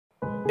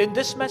In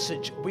this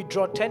message, we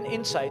draw 10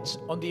 insights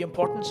on the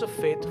importance of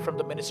faith from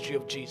the ministry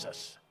of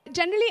Jesus.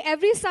 Generally,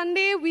 every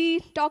Sunday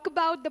we talk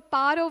about the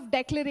power of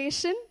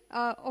declaration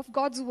of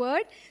God's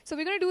word. So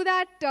we're going to do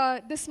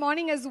that this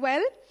morning as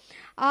well.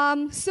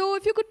 So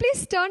if you could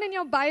please turn in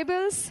your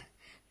Bibles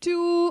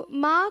to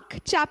Mark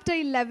chapter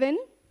 11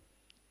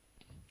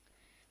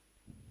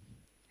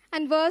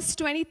 and verse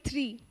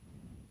 23.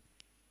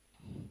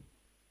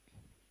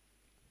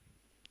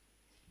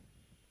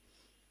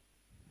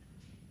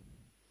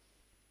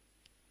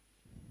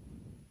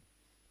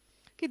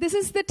 Okay, this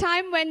is the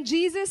time when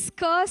Jesus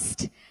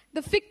cursed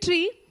the fig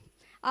tree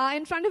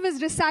in front of his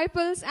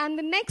disciples, and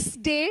the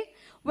next day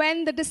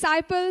when the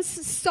disciples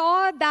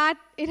saw that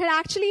it had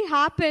actually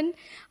happened,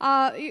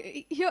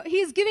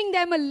 he's giving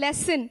them a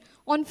lesson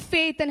on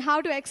faith and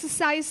how to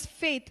exercise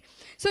faith.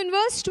 So in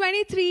verse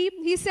 23,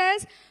 he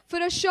says, "For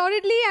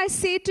assuredly I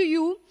say to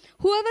you,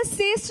 whoever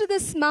says to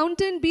this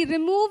mountain, be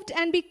removed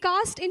and be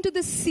cast into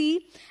the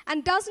sea,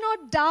 and does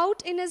not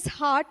doubt in his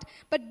heart,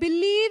 but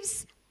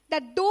believes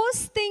that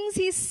those things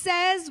he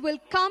says will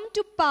come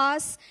to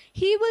pass,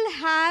 he will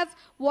have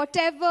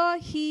whatever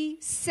he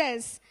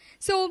says."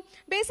 So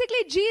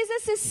basically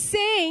Jesus is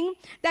saying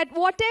that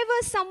whatever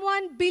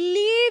someone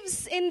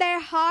believes in their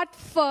heart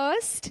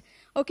first,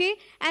 okay,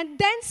 and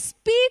then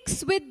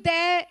speaks with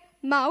their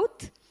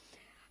mouth,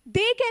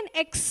 they can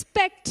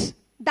expect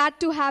that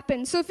to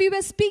happen. So if we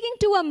were speaking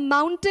to a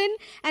mountain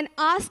and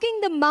asking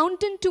the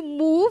mountain to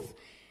move,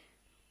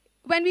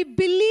 when we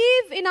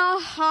believe in our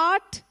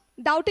heart,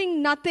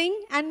 doubting nothing,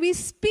 and we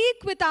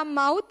speak with our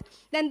mouth,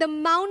 then the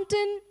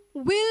mountain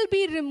will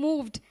be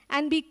removed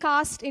and be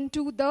cast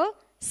into the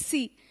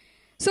sea.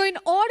 So in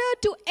order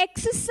to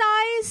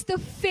exercise the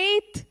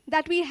faith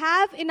that we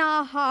have in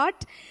our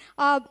heart,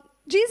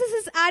 Jesus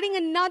is adding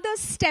another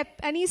step,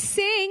 and he's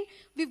saying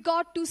we've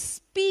got to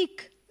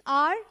speak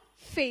our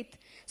faith.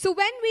 So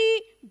when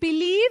we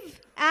believe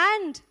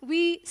and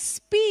we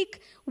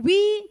speak,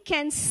 we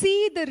can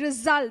see the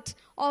result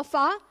of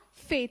our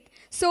faith.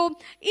 So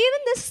even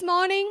this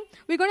morning,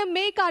 we're going to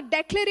make our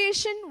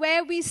declaration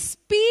where we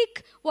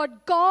speak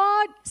what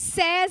God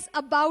says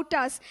about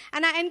us.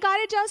 And I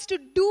encourage us to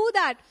do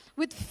that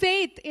with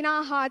faith in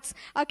our hearts.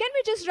 Can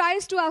we just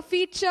rise to our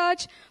feet,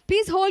 church?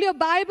 Please hold your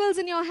Bibles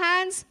in your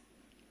hands.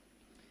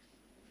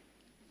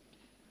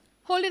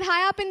 Hold it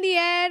high up in the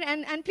air,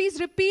 and please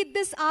repeat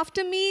this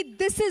after me.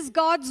 This is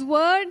God's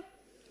word.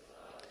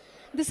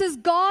 This is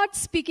God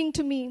speaking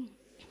to me.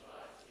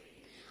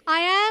 I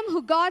am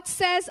who God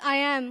says I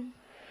am.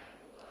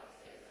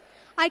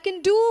 I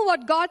can do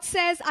what God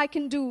says I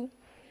can do.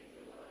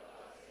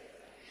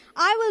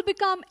 I will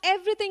become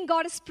everything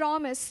God has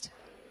promised.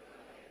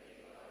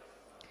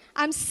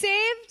 I'm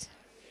saved,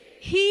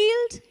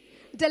 healed,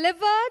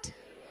 delivered,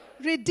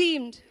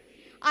 redeemed.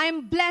 I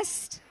am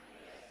blessed,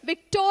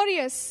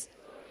 victorious,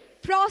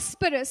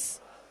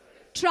 prosperous,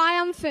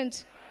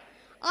 triumphant.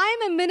 I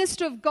am a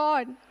minister of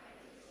God,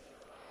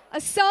 a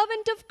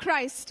servant of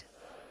Christ,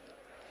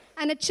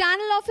 and a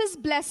channel of His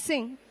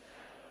blessing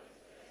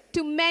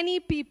to many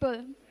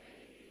people.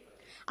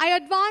 I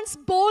advance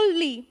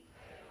boldly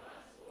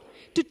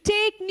to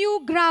take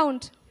new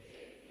ground,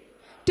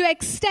 to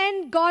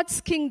extend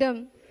God's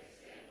kingdom.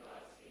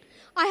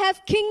 I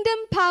have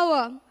kingdom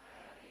power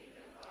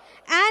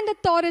and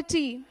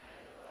authority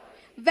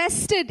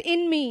vested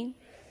in me.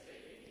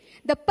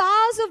 The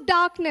powers of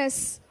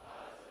darkness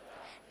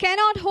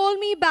cannot hold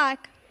me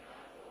back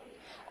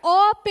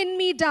or pin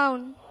me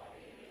down.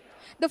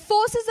 The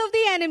forces of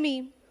the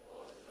enemy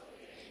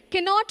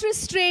cannot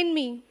restrain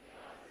me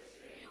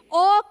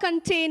or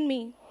contain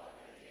me.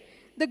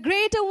 The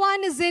greater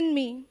one is in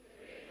me.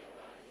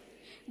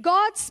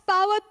 God's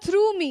power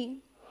through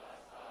me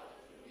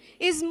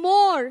is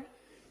more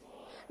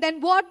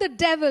than what the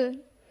devil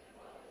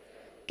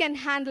can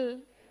handle.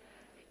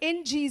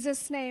 In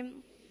Jesus'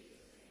 name.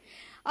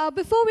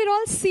 Before we're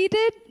all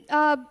seated,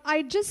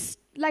 I'd just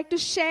like to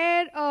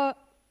share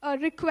a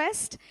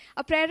request,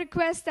 a prayer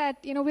request that,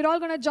 we're all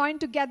going to join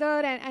together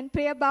and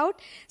pray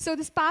about. So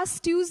this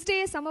past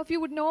Tuesday, some of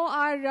you would know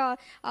our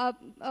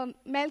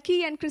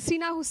Melky and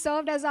Christina, who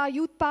served as our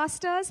youth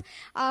pastors.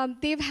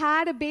 They've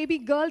had a baby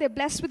girl. They're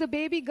blessed with a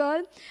baby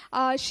girl.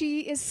 She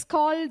is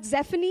called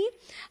Zephany.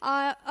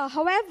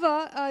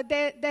 However,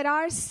 there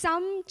are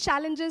some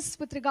challenges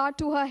with regard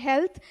to her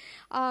health.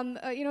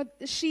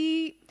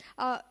 She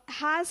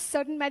has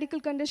certain medical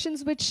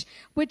conditions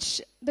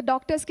which the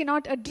doctors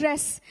cannot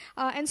address.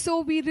 And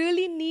so we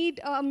really need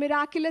a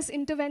miraculous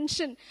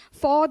intervention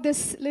for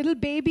this little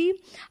baby.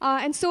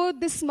 And so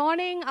this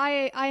morning,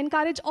 I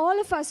encourage all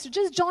of us to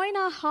just join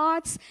our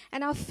hearts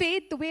and our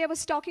faith, the way I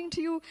was talking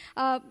to you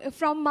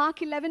from Mark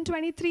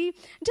 11:23.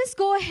 Just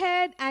go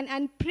ahead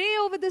and pray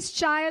over this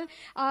child.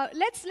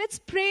 Let's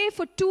pray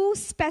for two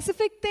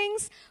specific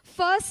things.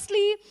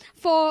 Firstly,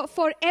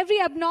 for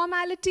every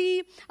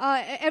abnormality,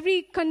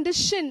 every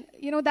condition,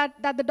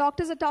 that the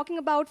doctors are talking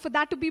about, for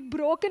that to be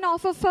broken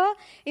off of her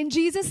in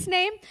Jesus'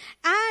 name,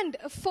 and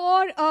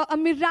for a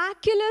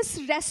miraculous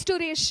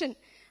restoration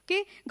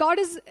Okay, God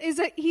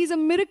He's a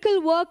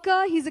miracle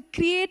worker. He's a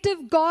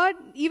creative God.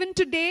 Even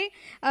today,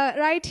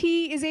 right,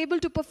 He is able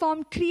to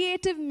perform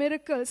creative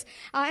miracles.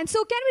 And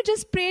so can we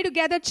just pray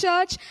together,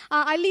 church?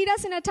 I'll lead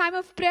us in a time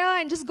of prayer,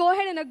 and just go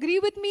ahead and agree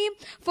with me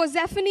for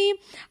Zephany.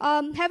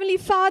 Heavenly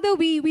Father,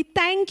 we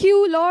thank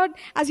you, Lord,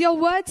 as your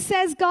word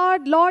says,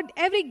 God, Lord,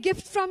 every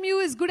gift from you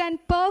is good and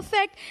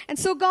perfect. And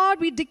so, God,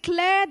 we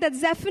declare that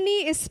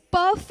Zephany is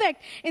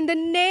perfect in the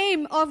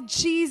name of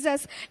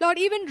Jesus. Lord,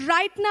 even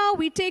right now,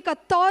 we take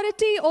authority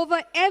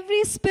over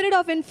every spirit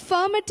of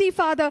infirmity,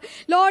 Father.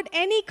 Lord,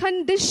 any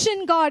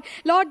condition, God,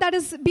 Lord, that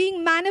is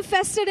being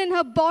manifested in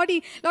her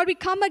body, Lord, we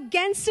come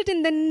against it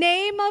in the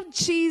name of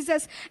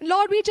Jesus.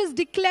 Lord, we just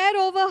declare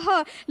over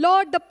her,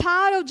 Lord, the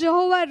power of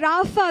Jehovah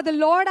Rapha, the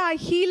Lord our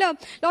healer.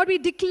 Lord, we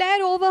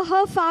declare over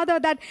her, Father,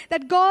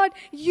 that God,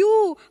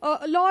 you,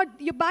 Lord,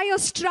 by your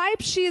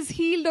stripes she is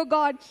healed, oh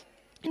God.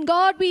 And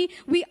God, we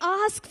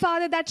ask,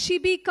 Father, that she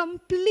be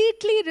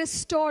completely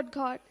restored,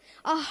 God.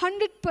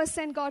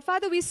 100%, God.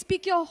 Father, we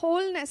speak your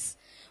wholeness.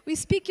 We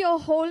speak your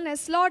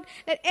wholeness. Lord,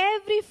 let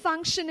every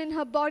function in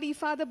her body,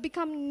 Father,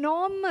 become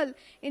normal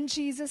in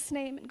Jesus'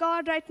 name.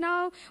 God, right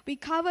now, we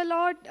cover,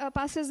 Lord,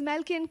 Pastors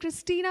Melky and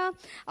Christina.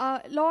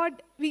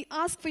 Lord, we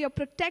ask for your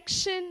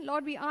protection.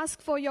 Lord, we ask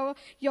for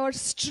your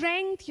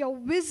strength, your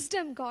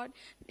wisdom, God,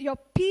 your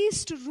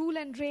peace to rule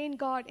and reign,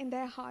 God, in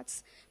their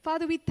hearts.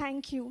 Father, we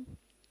thank you.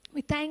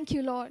 We thank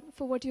you, Lord,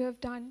 for what you have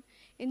done.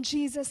 In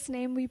Jesus'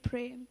 name we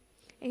pray.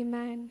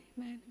 Amen.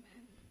 Amen. Amen.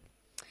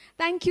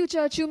 Thank you,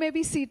 church. You may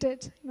be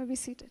seated. You may be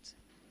seated.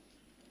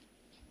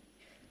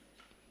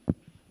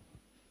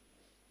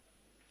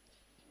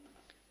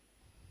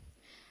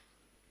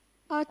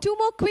 Two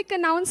more quick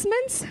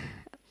announcements.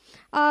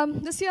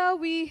 This year,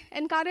 we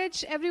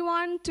encourage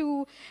everyone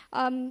to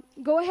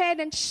go ahead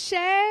and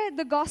share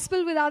the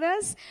gospel with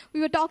others. We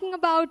were talking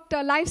about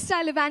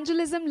lifestyle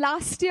evangelism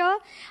last year,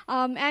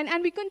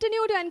 and we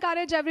continue to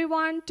encourage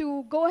everyone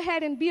to go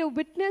ahead and be a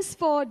witness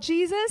for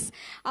Jesus.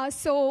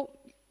 So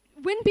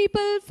win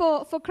people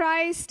for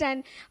Christ,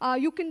 and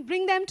you can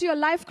bring them to your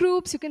life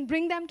groups, you can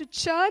bring them to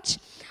church.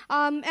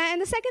 And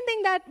the second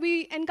thing that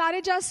we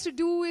encourage us to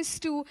do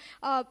is to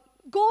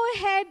go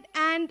ahead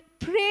and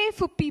pray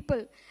for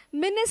people.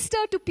 Minister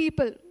to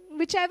people,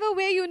 whichever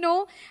way you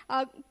know.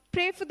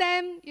 Pray for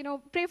them,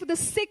 pray for the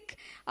sick.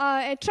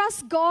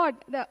 Trust God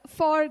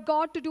for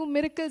God to do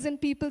miracles in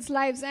people's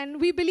lives. And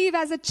we believe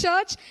as a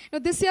church,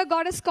 this year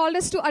God has called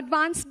us to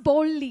advance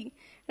boldly,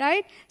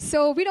 right?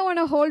 So we don't want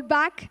to hold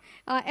back.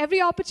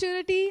 Every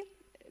opportunity,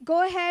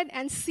 go ahead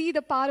and see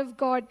the power of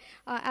God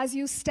as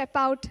you step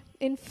out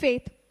in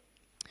faith.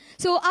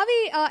 So are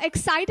we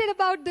excited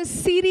about this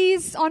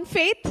series on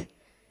faith?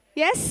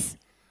 Yes?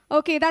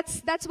 Okay,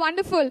 that's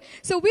wonderful.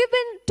 So we've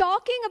been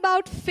talking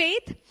about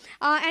faith,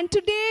 and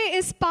today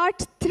is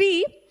part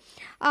 3,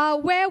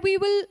 where we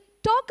will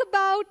talk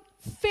about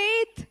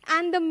faith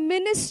and the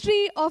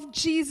ministry of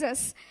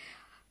Jesus.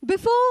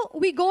 Before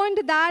we go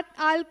into that,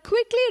 I'll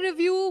quickly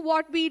review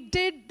what we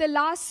did the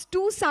last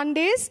 2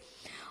 Sundays.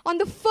 On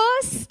the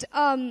first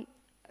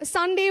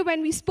Sunday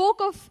when we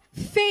spoke of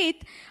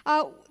faith,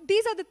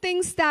 these are the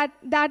things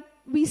that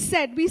we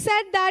said. We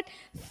said that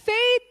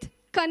faith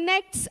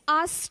connects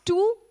us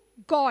to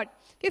God.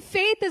 Okay,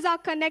 faith is our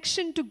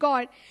connection to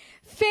God.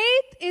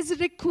 Faith is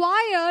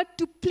required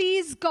to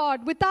please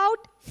God.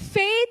 Without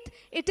faith,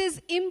 it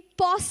is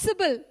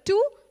impossible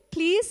to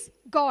please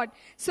God.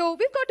 So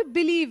we've got to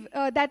believe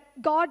that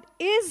God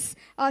is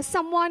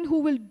someone who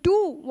will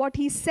do what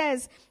He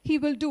says He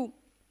will do.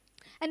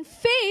 And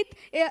faith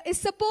is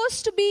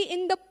supposed to be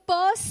in the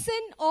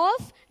person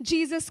of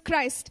Jesus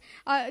Christ.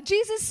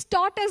 Jesus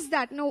taught us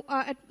that.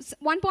 At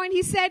one point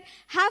He said,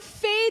 have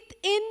faith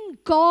in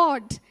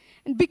God.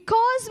 And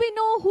because we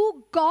know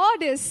who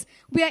God is,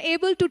 we are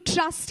able to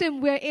trust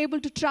Him. We are able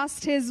to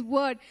trust His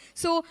word.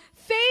 So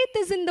faith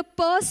is in the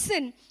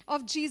person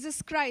of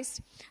Jesus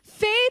Christ.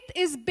 Faith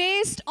is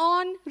based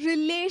on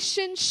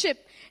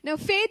relationship. Now,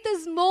 faith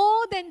is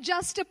more than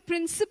just a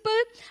principle,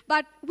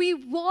 but we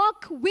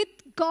walk with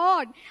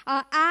God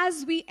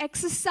as we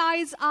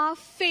exercise our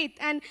faith.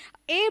 And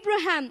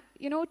Abraham,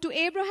 to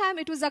Abraham,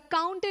 it was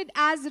accounted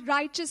as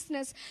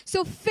righteousness.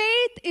 So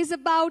faith is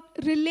about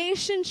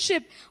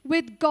relationship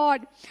with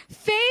God.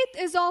 Faith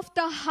is of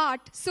the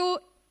heart. So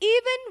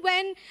even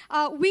when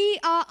we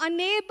are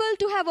unable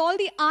to have all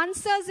the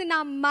answers in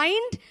our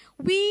mind,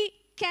 we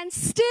can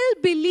still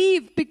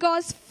believe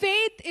because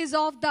faith is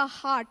of the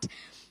heart.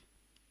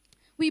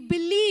 We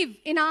believe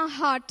in our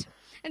heart.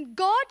 And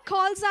God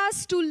calls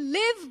us to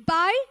live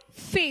by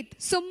faith.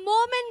 So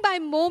moment by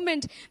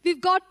moment, we've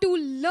got to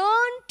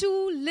learn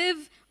to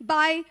live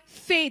by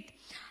faith.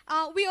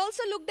 We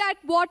also looked at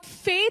what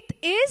faith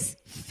is.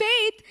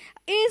 Faith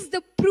is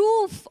the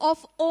proof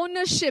of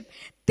ownership.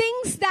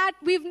 Things that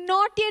we've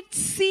not yet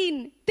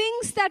seen,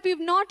 things that we've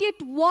not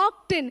yet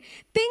walked in,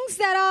 things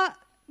that are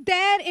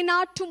there in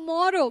our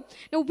tomorrow.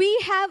 Now, we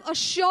have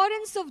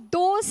assurance of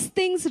those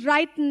things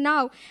right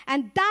now.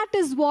 And that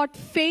is what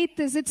faith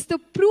is. It's the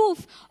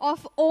proof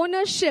of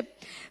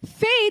ownership.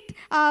 Faith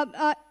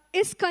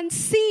is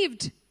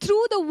conceived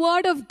through the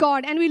word of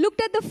God. And we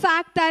looked at the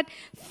fact that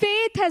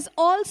faith has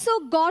also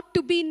got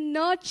to be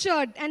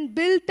nurtured and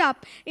built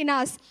up in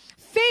us.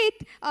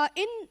 Faith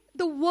in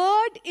the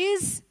word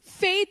is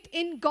faith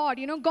in God.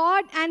 You know,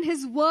 God and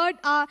his word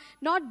are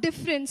not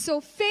different.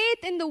 So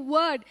faith in the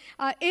word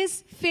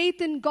is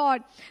faith in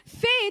God.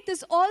 Faith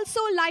is also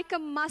like a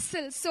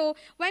muscle. So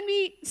when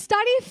we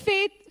study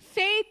faith,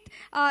 faith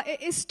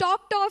is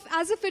talked of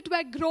as if it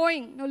were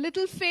growing. You know,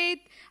 little faith,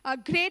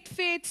 great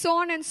faith, so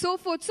on and so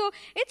forth. So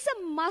it's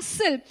a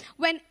muscle.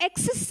 When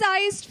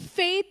exercised,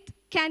 faith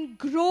can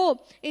grow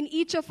in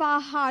each of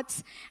our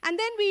hearts. And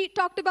then we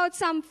talked about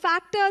some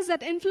factors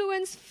that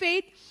influence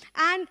faith,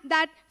 and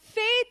that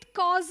faith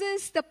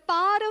causes the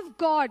power of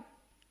God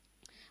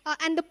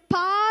and the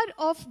power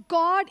of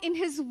God in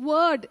his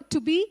word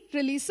to be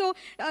released. So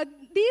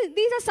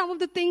these are some of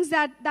the things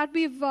that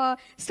we've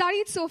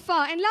studied so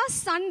far. And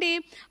last Sunday,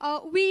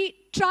 we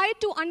tried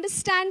to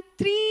understand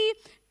three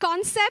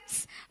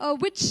concepts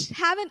which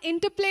have an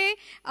interplay.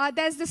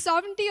 There's the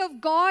sovereignty of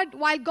God.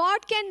 While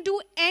God can do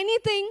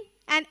anything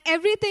and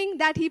everything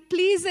that he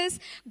pleases,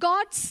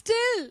 God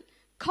still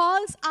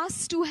calls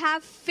us to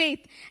have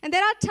faith. And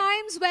there are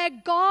times where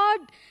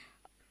God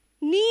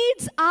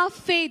needs our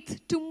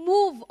faith to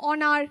move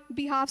on our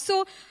behalf.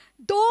 So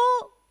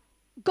though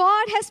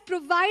God has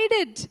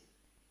provided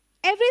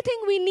everything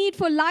we need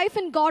for life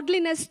and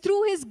godliness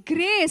through his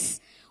grace,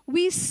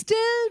 we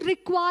still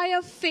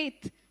require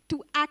faith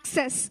to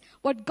access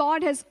what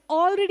God has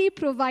already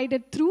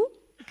provided through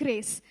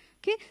grace.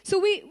 Okay, so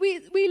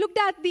we looked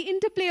at the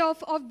interplay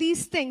of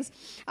these things.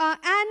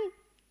 And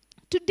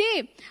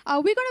today,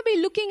 we're going to be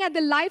looking at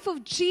the life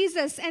of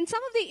Jesus and some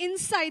of the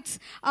insights,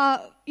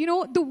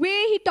 the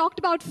way he talked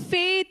about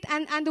faith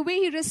and the way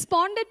he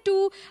responded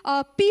to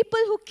people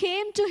who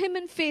came to him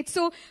in faith.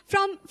 So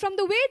from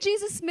the way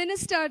Jesus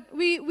ministered,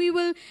 we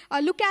will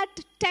look at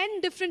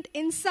 10 different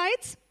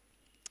insights.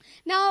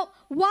 Now,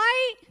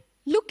 why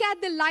look at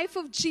the life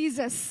of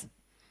Jesus?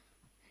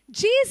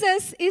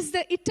 Jesus is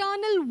the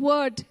eternal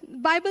word. The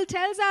Bible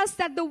tells us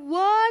that the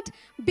word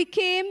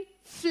became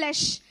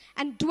flesh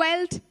and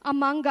dwelt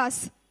among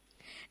us.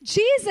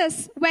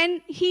 Jesus,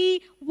 when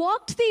he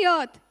walked the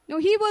earth,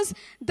 he was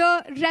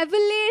the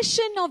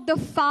revelation of the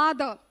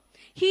Father.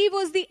 He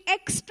was the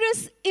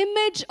express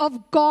image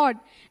of God.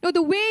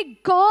 The way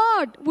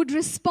God would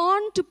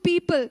respond to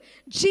people,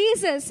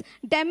 Jesus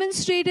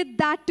demonstrated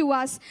that to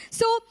us.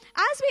 So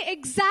as we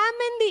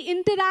examine the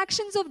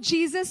interactions of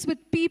Jesus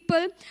with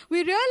people,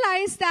 we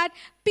realize that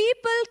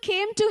people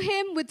came to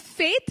him with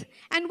faith.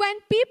 And when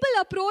people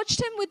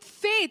approached him with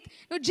faith,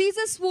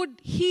 Jesus would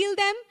heal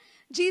them.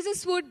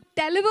 Jesus would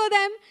deliver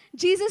them.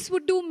 Jesus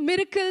would do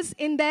miracles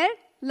in their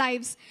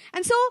lives.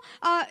 And so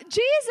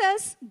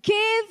Jesus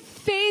gave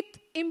faith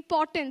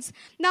importance.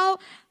 Now,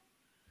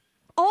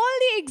 all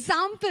the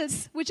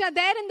examples which are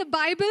there in the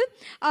Bible,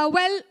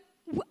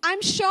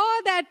 I'm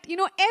sure that,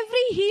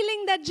 every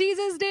healing that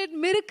Jesus did,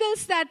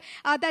 miracles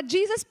that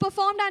Jesus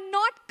performed are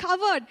not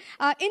covered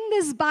in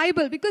this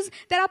Bible, because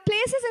there are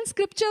places in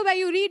Scripture where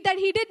you read that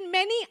he did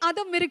many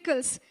other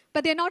miracles,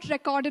 but they're not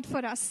recorded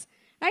for us.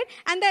 Right?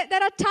 And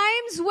there are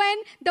times when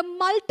the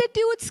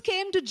multitudes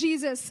came to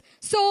Jesus.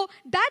 So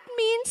that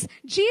means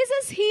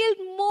Jesus healed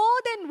more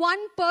than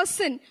one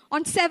person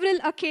on several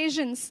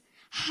occasions.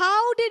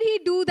 How did he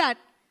do that?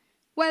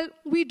 Well,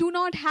 we do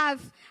not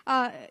have,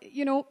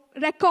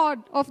 record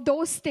of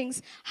those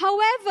things.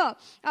 However,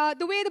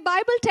 the way the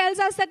Bible tells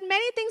us that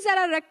many things that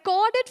are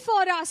recorded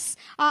for us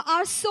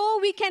are so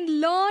we can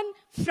learn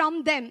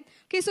from them.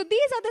 Okay, so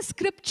these are the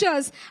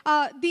scriptures,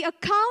 the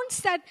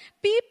accounts that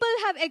people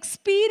have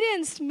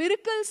experienced,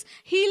 miracles,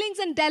 healings,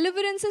 and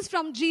deliverances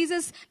from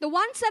Jesus, the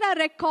ones that are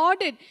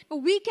recorded.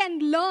 We can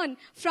learn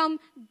from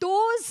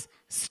those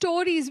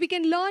stories. We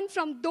can learn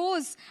from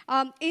those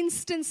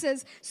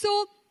instances.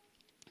 So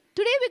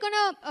today we're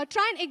going to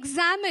try and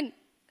examine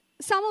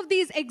some of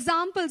these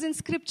examples in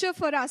Scripture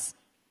for us.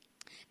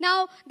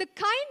 Now, the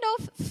kind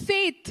of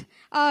faith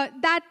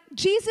that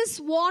Jesus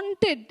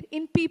wanted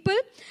in people,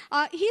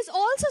 he's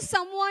also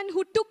someone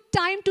who took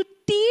time to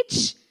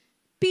teach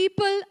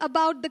people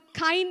about the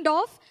kind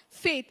of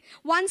faith.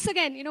 Once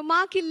again,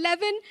 Mark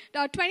 11,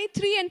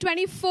 23 and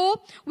 24,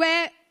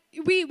 where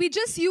we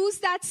just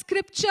used that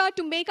scripture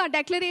to make our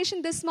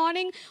declaration this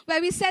morning, where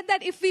we said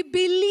that if we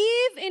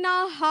believe in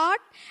our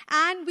heart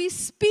and we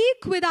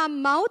speak with our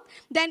mouth,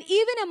 then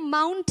even a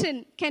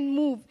mountain can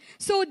move.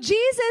 So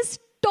Jesus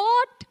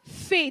taught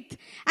faith.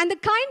 And the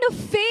kind of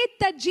faith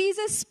that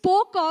Jesus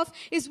spoke of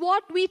is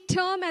what we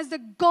term as the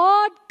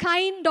God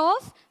kind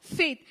of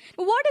faith.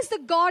 What is the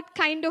God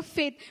kind of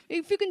faith?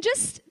 If you can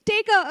just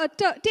take a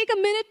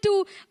minute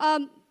to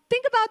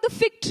think about the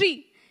fig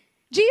tree.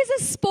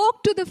 Jesus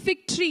spoke to the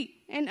fig tree.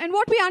 And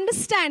what we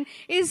understand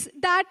is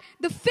that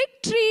the fig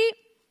tree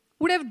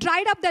would have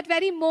dried up that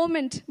very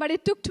moment, but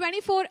it took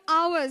 24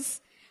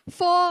 hours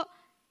for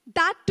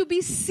that to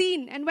be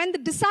seen. And when the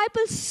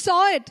disciples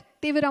saw it,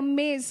 they were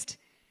amazed.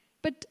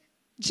 But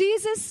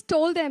Jesus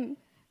told them,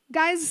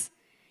 guys,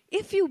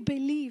 if you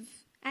believe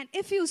and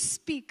if you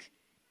speak,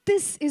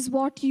 this is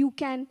what you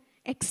can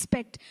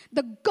expect.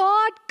 The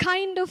God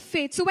kind of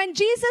faith. So when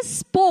Jesus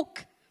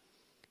spoke,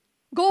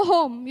 go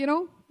home,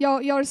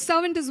 your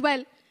servant is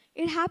well,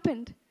 it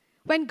happened.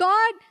 When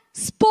God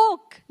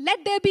spoke,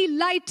 let there be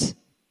light,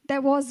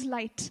 there was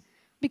light.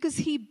 Because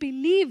he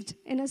believed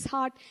in his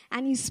heart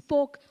and he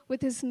spoke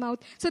with his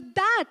mouth. So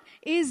that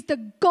is the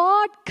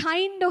God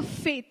kind of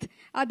faith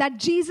that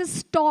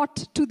Jesus taught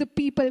to the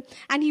people.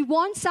 And he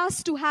wants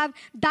us to have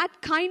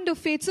that kind of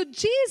faith. So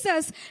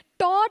Jesus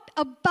taught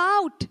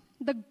about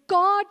the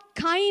God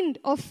kind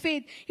of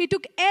faith. He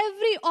took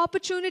every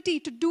opportunity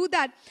to do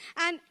that.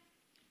 And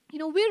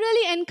we're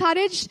really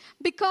encouraged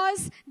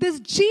because this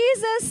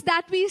Jesus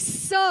that we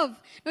serve,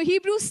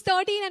 Hebrews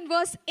 13 and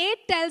verse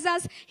 8 tells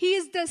us he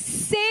is the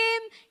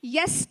same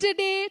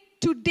yesterday,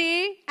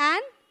 today,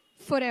 and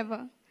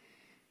forever.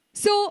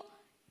 So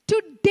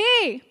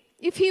today,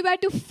 if he were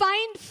to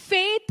find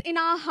faith in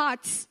our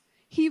hearts,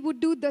 he would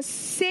do the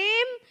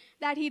same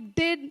that he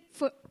did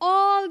for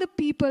all the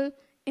people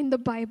in the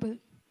Bible.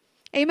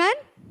 Amen?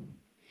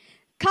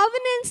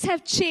 Covenants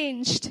have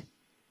changed,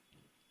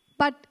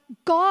 but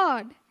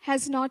God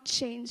has not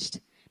changed.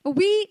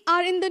 We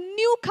are in the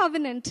new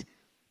covenant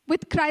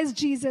with Christ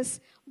Jesus,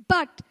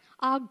 but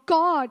our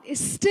God is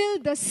still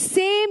the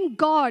same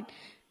God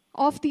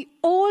of the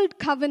old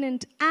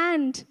covenant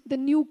and the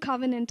new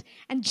covenant.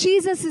 And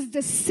Jesus is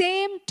the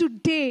same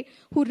today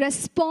who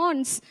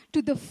responds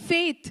to the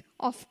faith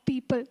of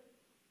people.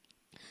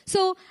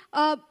 So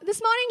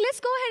this morning, let's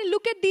go ahead and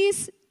look at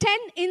these 10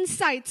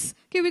 insights.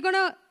 Okay, we're going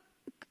to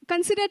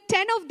consider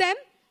 10 of them.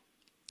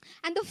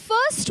 And the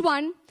first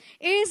one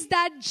is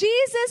that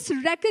Jesus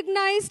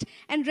recognized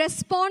and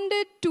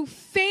responded to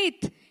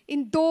faith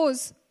in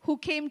those who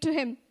came to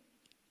him.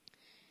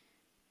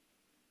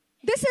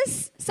 This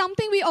is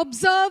something we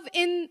observe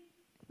in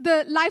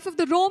the life of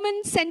the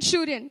Roman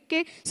centurion.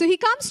 Okay, so he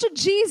comes to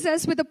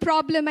Jesus with a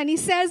problem and he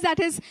says that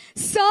his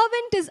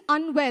servant is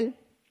unwell.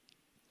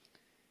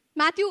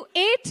 Matthew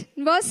 8,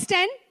 verse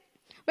 10.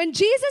 When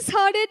Jesus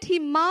heard it, he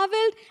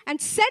marveled and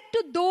said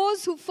to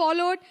those who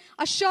followed,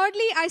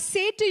 "Assuredly, I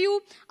say to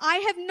you, I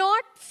have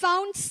not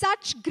found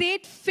such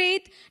great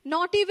faith,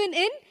 not even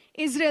in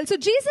Israel." So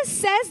Jesus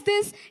says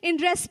this in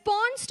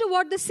response to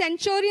what the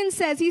centurion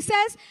says. He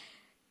says,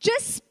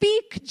 "Just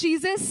speak,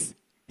 Jesus,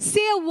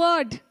 say a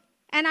word,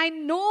 and I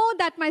know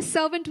that my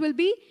servant will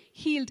be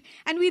healed."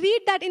 And we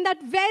read that in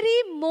that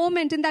very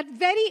moment, in that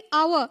very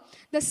hour,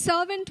 the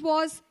servant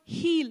was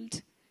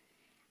healed.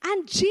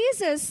 And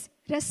Jesus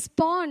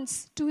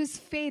responds to his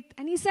faith.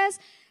 And he says,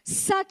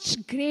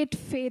 such great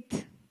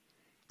faith.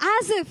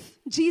 As if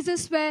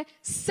Jesus were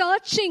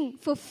searching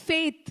for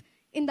faith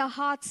in the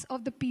hearts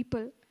of the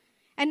people.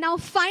 And now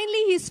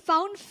finally he's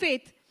found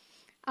faith.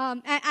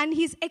 And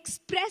he's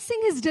expressing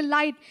his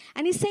delight.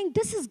 And he's saying,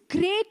 this is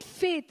great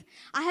faith.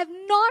 I have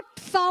not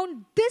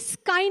found this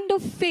kind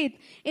of faith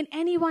in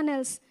anyone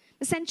else.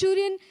 The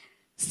centurion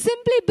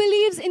simply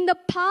believes in the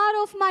power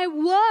of my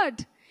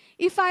word.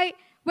 If I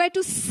were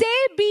to say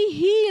be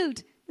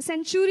healed, the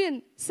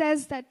centurion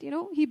says that,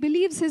 he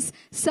believes his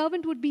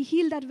servant would be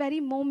healed that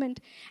very moment.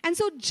 And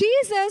so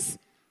Jesus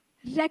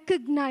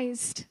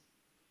recognized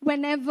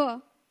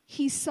whenever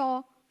he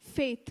saw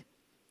faith.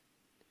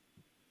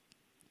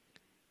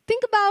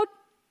 Think about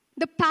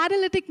the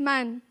paralytic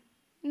man.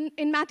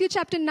 In Matthew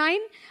chapter 9,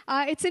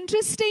 it's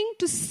interesting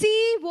to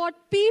see what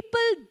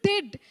people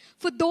did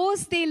for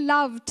those they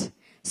loved.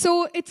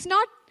 So it's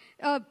not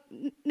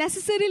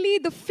necessarily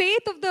the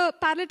faith of the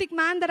paralytic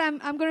man that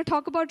I'm going to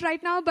talk about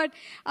right now, but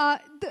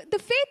the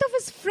faith of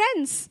his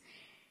friends.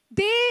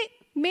 They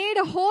made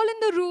a hole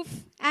in the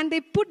roof and they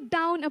put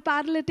down a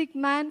paralytic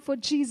man for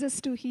Jesus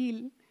to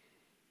heal.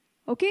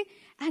 Okay?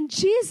 And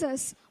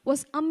Jesus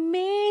was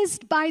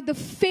amazed by the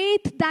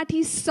faith that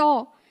he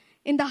saw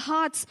in the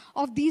hearts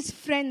of these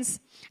friends.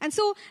 And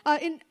so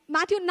in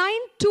Matthew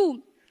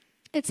 9:2,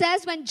 it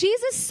says, when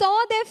Jesus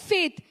saw their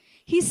faith,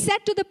 he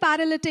said to the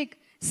paralytic,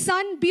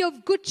 "Son, be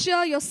of good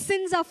cheer, your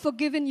sins are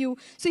forgiven you."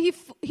 So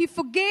he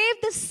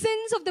forgave the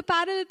sins of the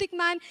paralytic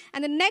man,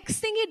 and the next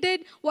thing he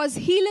did was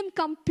heal him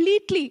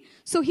completely.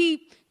 So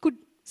he could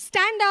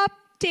stand up,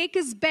 take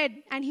his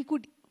bed, and he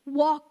could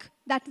walk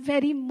that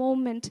very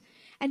moment.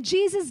 And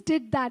Jesus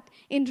did that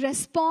in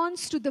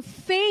response to the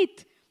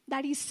faith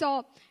that he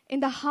saw in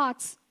the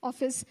hearts of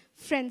his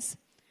friends.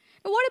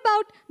 Now, what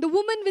about the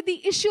woman with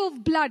the issue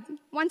of blood?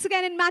 Once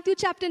again in Matthew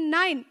chapter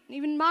 9,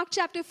 even Mark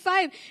chapter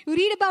 5, you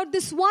read about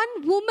this one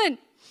woman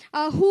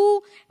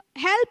who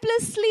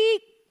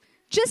helplessly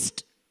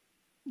just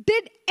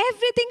did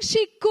everything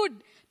she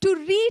could to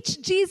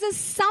reach Jesus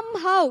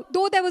somehow,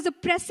 though there was a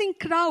pressing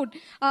crowd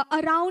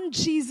around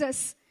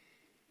Jesus.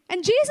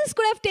 And Jesus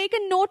could have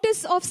taken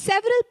notice of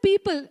several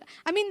people.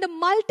 I mean, the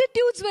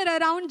multitudes were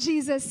around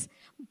Jesus.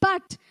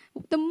 But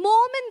the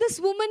moment this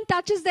woman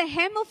touches the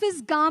hem of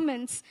his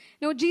garments,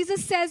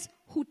 Jesus says,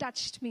 "Who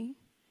touched me?"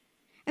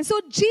 And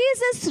so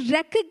Jesus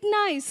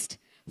recognized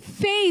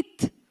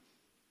faith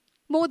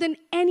more than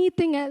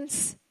anything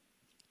else.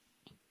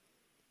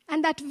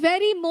 And that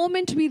very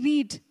moment we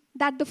read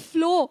that the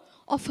flow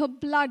of her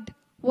blood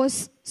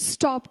was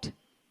stopped.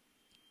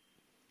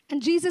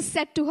 And Jesus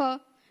said to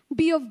her,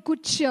 "Be of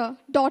good cheer,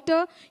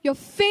 daughter, your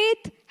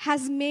faith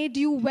has made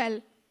you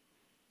well."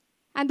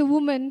 And the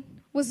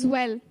woman was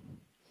well.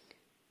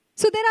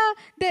 So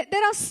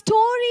there are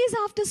stories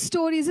after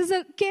stories. There's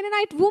a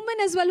Canaanite woman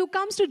as well who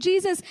comes to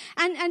Jesus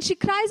and she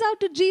cries out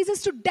to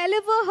Jesus to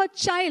deliver her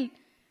child.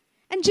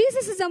 And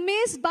Jesus is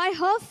amazed by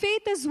her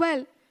faith as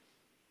well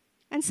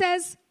and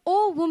says,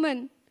 "Oh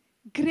woman,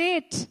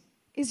 great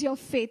is your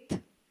faith."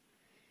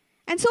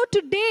 And so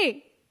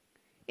today,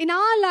 in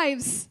our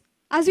lives,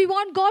 as we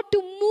want God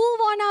to move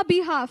on our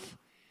behalf,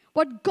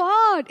 what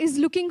God is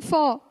looking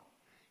for,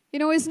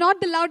 is not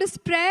the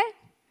loudest prayer.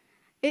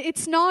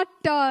 It's not,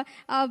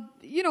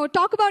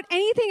 talk about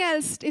anything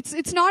else.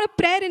 It's not a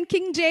prayer in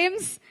King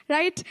James,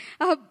 right?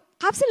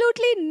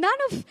 Absolutely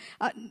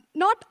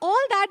not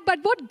all that,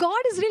 but what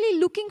God is really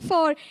looking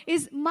for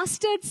is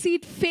mustard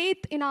seed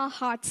faith in our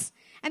hearts.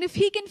 And if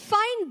He can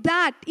find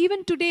that,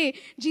 even today,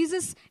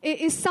 Jesus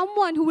is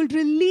someone who will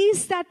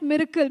release that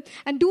miracle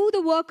and do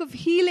the work of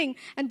healing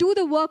and do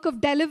the work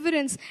of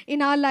deliverance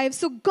in our lives.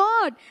 So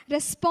God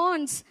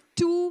responds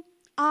to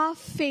our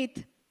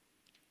faith.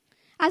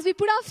 As we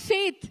put our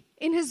faith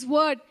in His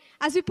word,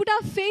 as we put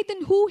our faith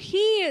in who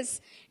He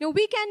is,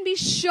 we can be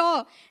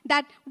sure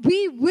that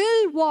we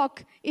will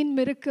walk in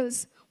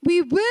miracles.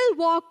 We will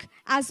walk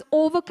as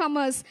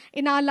overcomers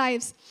in our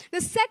lives.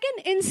 The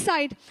second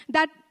insight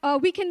that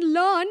we can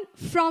learn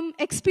from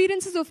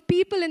experiences of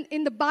people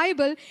in the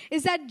Bible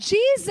is that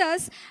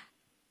Jesus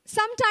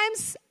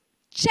sometimes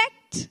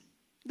checked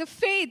the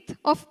faith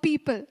of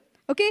people.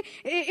 Okay?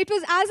 It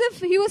was as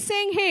if He was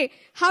saying, "Hey,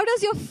 how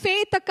does your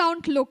faith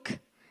account look?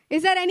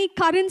 Is there any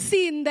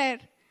currency in there?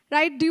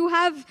 Right? Do you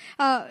have,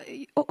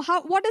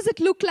 what does it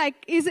look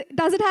like?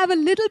 Does it have a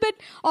little bit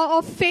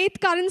of faith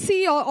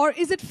currency or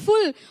is it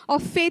full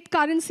of faith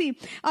currency?"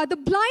 The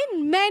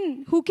blind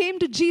men who came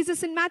to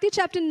Jesus in Matthew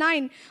chapter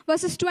 9,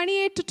 verses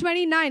 28 to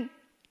 29,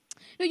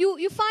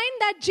 you find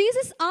that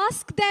Jesus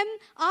asks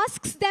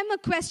them a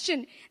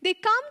question. They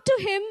come to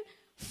Him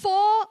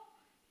for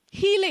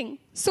healing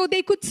so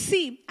they could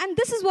see. And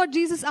this is what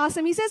Jesus asked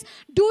them. He says,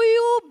 "Do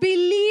you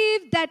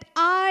believe that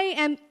I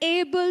am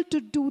able to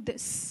do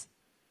this?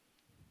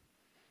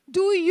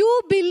 Do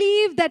you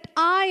believe that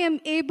I am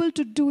able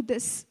to do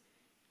this?"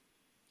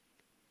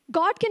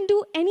 God can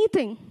do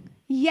anything,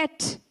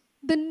 yet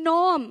the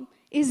norm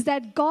is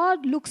that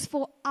God looks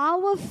for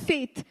our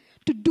faith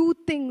to do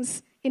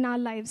things in our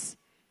lives.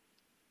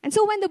 And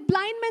so when the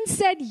blind man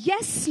said,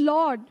 "Yes,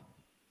 Lord,"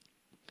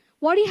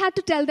 what He had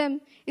to tell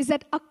them is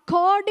that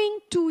according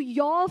to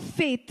your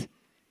faith,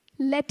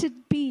 let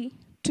it be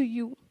to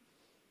you.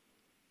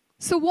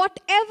 So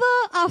whatever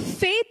our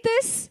faith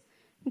is,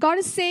 God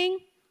is saying,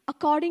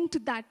 according to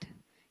that,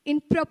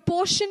 in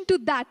proportion to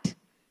that,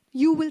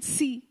 you will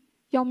see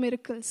your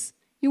miracles.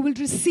 You will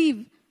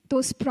receive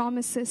those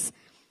promises.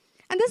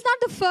 And this is not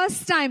the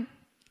first time.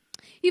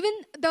 Even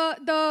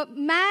the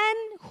man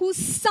whose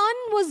son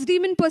was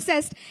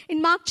demon-possessed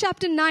in Mark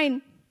chapter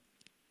 9,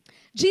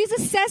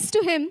 Jesus says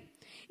to him,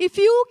 "If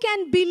you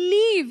can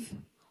believe,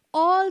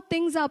 all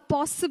things are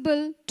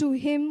possible to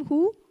him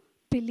who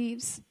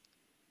believes."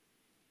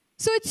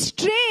 So it's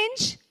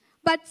strange,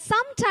 but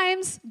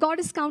sometimes God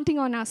is counting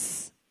on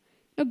us.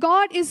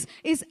 God is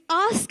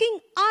asking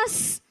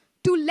us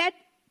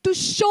to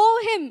show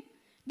Him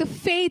the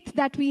faith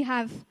that we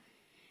have.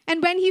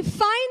 And when He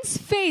finds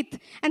faith,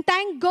 and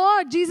thank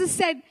God, Jesus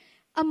said,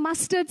 a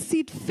mustard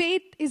seed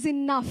faith is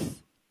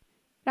enough,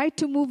 right,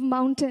 to move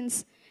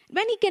mountains.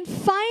 When He can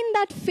find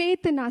that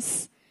faith in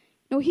us,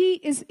 He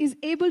is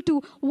able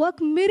to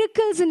work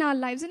miracles in our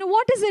lives.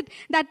 What is it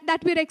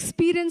that we're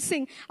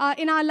experiencing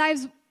in our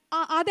lives?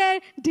 Are there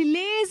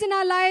delays in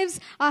our lives?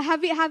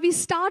 Have we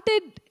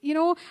started,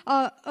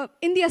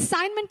 in the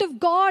assignment of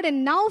God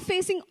and now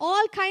facing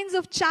all kinds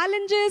of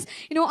challenges?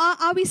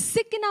 Are we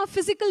sick in our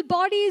physical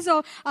bodies,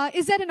 or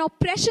is there an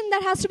oppression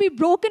that has to be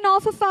broken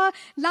off of our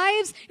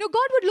lives?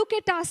 God would look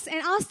at us and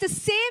ask the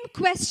same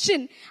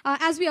question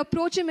as we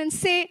approach Him and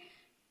say,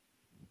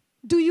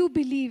 "Do you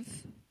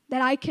believe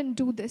that I can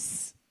do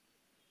this?"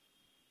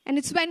 And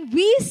it's when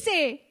we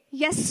say,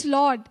 "Yes,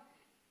 Lord,"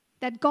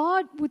 that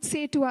God would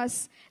say to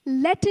us,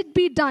 "Let it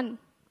be done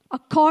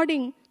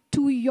according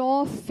to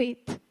your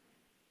faith."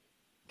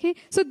 Okay,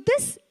 so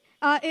this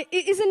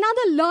is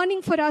another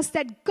learning for us,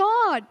 that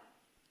God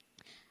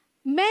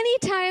many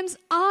times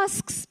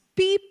asks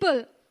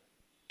people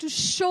to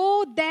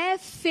show their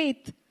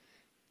faith.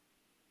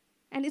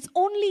 And it's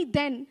only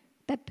then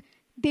that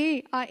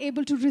they are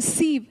able to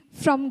receive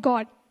from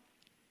God.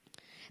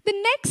 The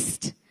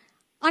next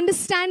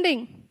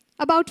understanding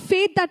about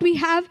faith that we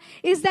have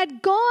is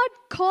that God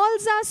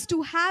calls us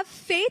to have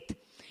faith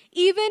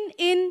even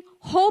in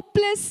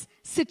hopeless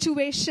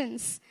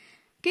situations.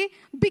 Okay?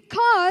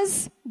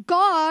 Because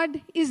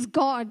God is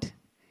God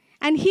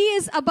and He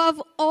is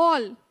above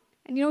all.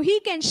 And He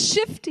can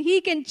shift,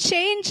 He can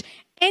change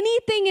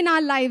anything in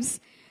our lives.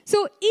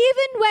 So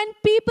even when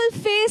people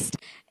faced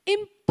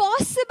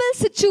impossible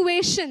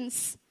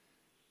situations,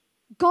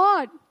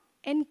 God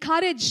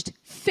encouraged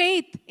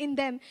faith in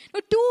them. Now,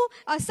 two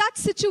such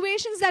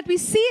situations that we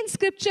see in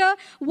scripture.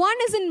 One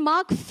is in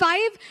Mark 5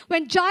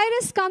 when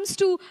Jairus comes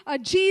to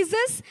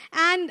Jesus,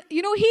 and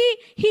he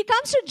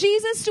comes to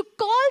Jesus to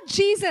call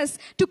Jesus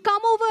to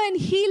come over and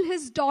heal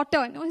his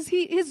daughter.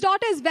 His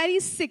daughter is very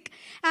sick,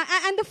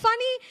 and the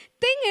funny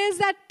thing is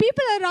that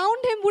people around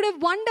him would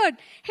have wondered,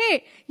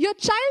 hey, your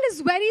child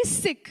is very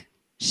sick.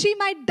 She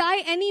might die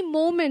any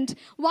moment.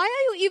 Why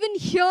are you even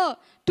here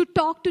to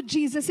talk to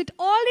Jesus? It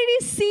already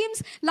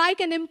seems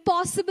like an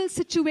impossible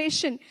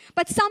situation.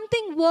 But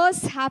something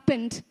worse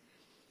happened.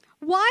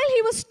 While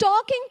he was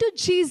talking to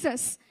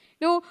Jesus,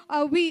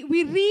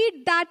 we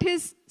read that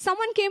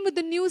someone came with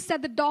the news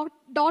that the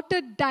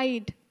daughter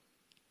died.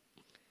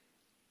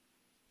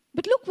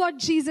 But look what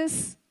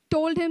Jesus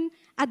told him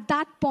at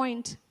that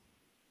point.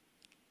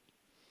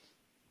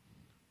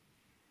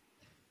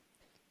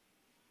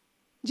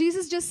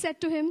 Jesus just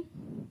said to him,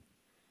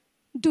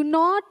 do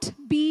not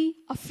be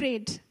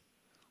afraid.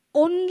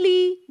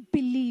 Only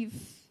believe.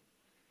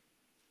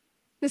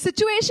 The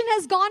situation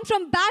has gone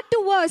from bad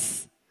to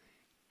worse.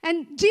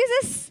 And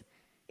Jesus,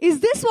 is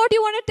this what you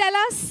want to tell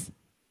us?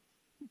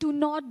 Do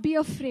not be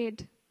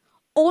afraid.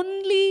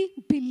 Only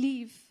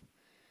believe.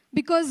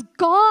 Because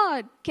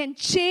God can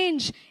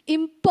change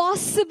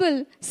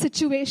impossible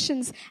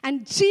situations.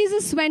 And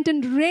Jesus went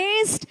and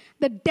raised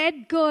the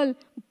dead girl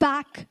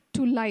back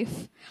to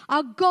life.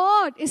 Our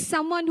God is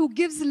someone who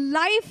gives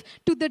life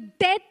to the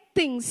dead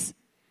things,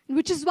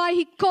 which is why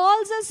he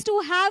calls us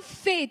to have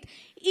faith,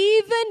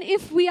 even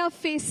if we are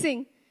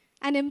facing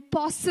an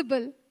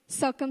impossible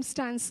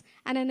circumstance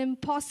and an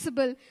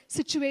impossible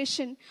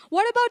situation.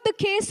 What about the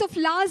case of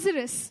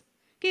Lazarus?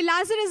 Okay,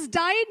 Lazarus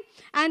died,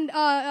 and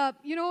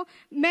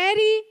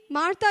Mary,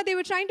 Martha, they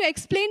were trying to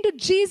explain to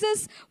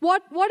Jesus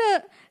what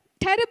a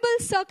terrible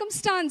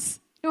circumstance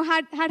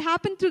had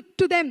happened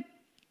to them.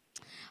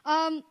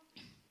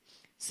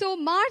 So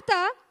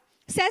Martha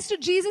says to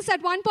Jesus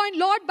at one point,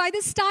 Lord, by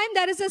this time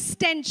there is a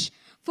stench,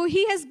 for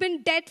he has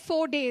been dead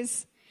 4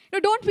 days.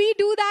 Don't we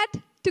do that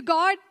to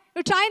God?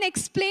 Try and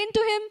explain to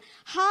him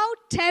how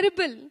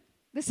terrible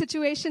the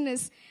situation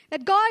is.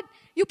 That God,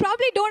 you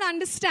probably don't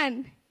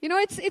understand.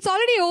 It's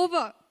already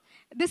over.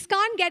 This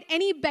can't get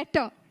any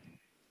better.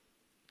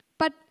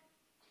 But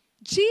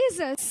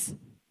Jesus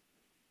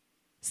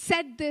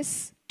said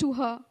this to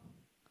her.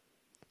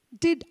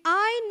 Did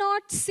I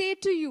not say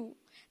to you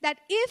that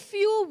if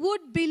you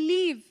would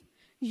believe,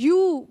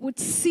 you would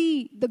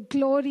see the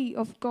glory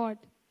of God?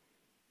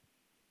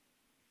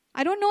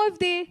 I don't know if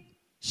they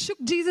shook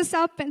Jesus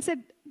up and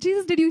said,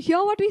 Jesus, did you hear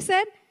what we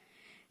said?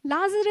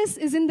 Lazarus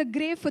is in the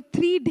grave for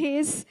 3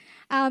 days.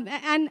 And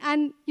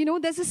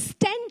there's a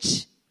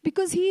stench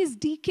because he is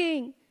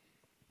decaying.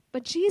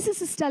 But Jesus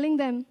is telling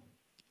them,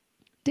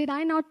 did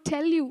I not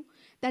tell you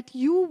that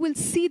you will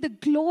see the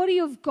glory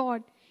of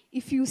God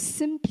if you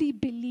simply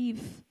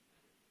believe?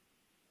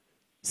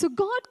 So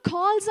God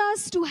calls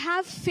us to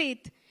have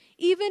faith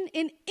even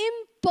in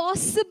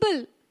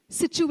impossible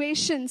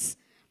situations,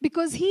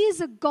 because he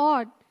is a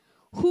God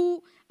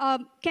who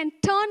can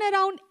turn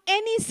around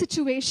any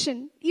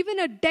situation, even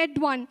a dead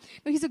one.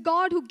 He's a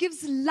God who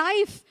gives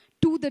life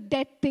to the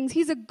dead things.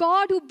 He's a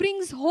God who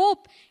brings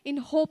hope in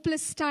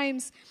hopeless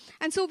times.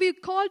 And so we're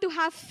called to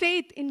have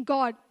faith in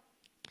God.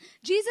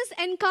 Jesus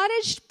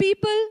encouraged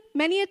people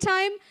many a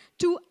time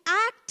to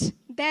act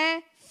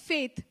their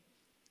faith.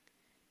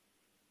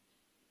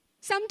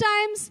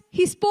 Sometimes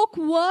he spoke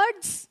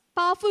words,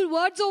 powerful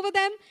words over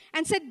them,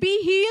 and said,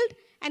 be healed,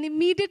 and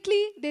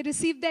immediately they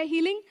received their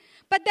healing.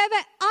 But there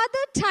were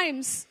other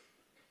times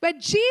where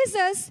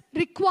Jesus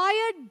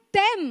required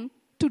them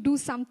to do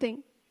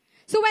something.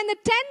 So when the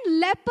 10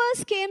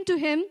 lepers came to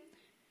him,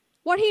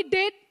 what he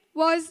did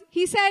was,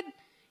 he said,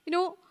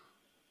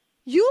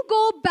 you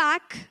go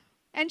back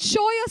and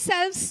show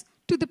yourselves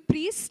to the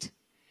priest.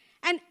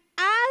 And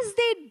as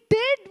they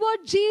did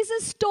what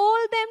Jesus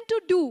told them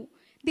to do,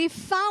 they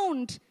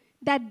found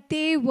that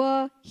they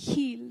were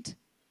healed.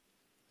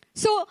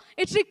 So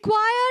it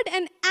required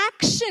an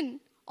action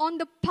on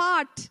the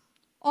part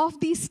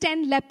of these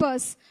 10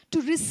 lepers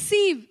to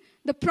receive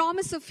the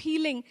promise of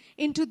healing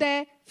into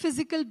their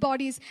physical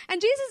bodies.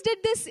 And Jesus did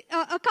this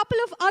a couple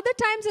of other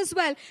times as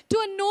well to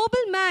a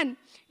noble man.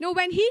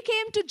 When he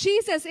came to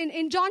Jesus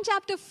in John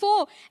chapter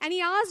 4, and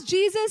he asked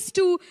Jesus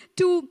to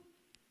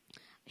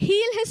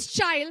heal his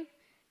child,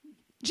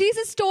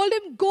 Jesus told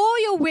him, go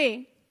your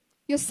way,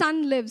 your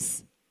son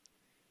lives.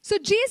 So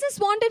Jesus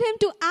wanted him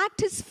to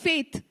act his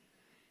faith.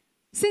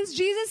 Since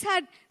Jesus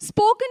had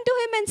spoken to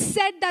him and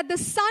said that the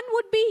son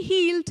would be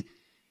healed,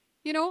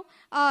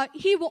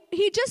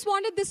 he just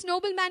wanted this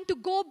nobleman to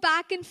go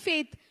back in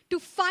faith to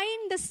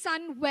find the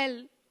son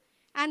well.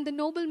 And the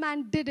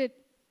nobleman did it.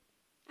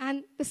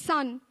 And the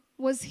son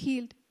was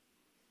healed.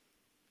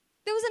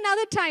 There was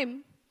another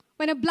time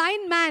when a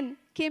blind man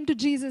came to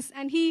Jesus,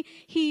 and he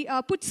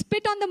put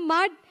spit on the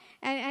mud,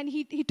 and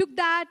he took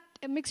that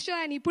mixture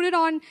and he put it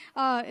on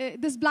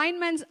this blind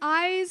man's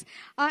eyes,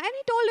 and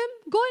he told him,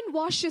 go and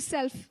wash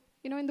yourself,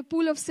 in the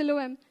pool of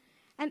Siloam.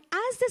 And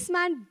as this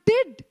man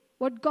did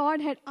what God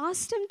had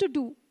asked him to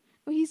do,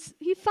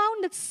 he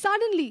found that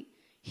suddenly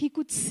he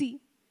could see.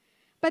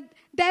 But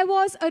there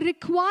was a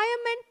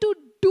requirement to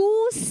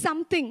do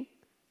something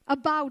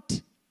about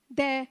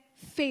their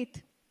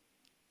faith.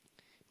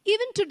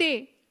 Even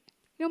today,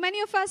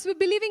 many of us, we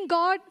believe in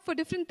God for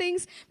different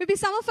things. Maybe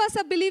some of us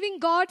are believing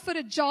God for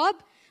a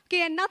job,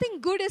 okay, and nothing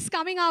good is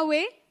coming our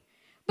way.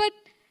 But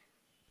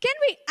can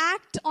we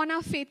act on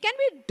our faith? Can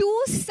we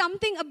do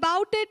something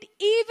about it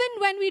even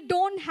when we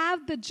don't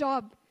have the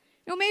job?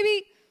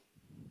 Maybe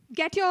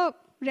get your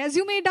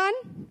resume done,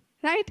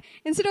 right?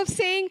 Instead of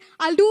saying,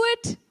 I'll do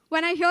it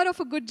when I hear of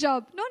a good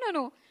job.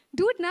 No.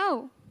 Do it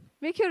now.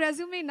 Make your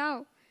resume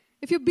now.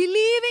 If you're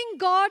believing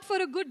God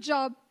for a good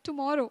job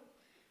tomorrow.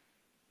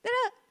 There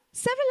are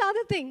several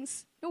other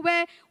things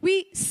where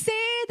we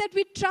say that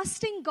we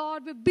trust in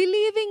God, we're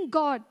believing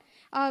God,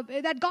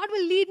 that God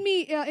will lead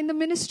me in the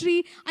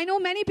ministry. I know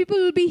many people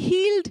will be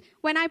healed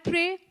when I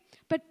pray,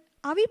 but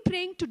are we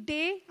praying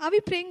today? Are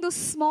we praying those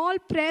small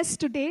prayers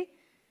today?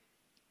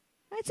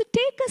 Right, so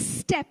take a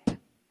step,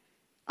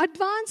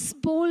 advance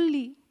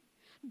boldly,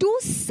 do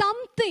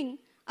something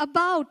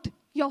about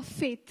your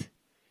faith.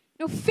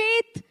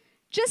 Faith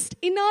just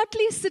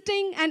inertly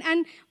sitting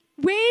and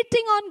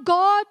waiting on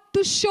God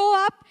to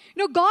show up.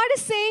 God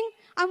is saying,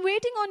 I'm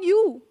waiting on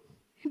you.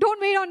 Don't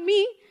wait on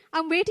me.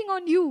 I'm waiting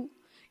on you.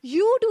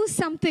 You do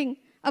something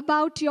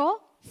about your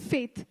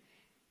faith.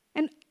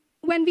 And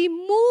when we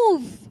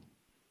move,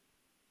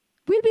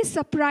 we'll be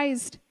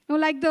surprised.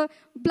 Like the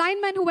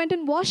blind man who went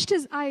and washed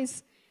his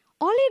eyes.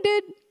 All he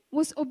did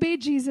was obey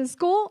Jesus.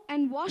 Go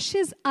and wash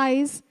his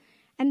eyes.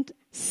 And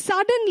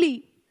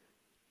suddenly,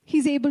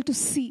 he's able to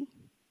see.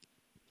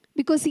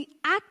 Because he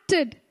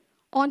acted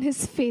on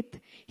his faith.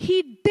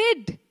 He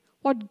did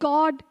what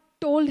God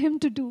told him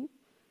to do.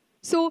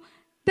 So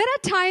there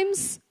are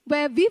times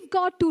where we've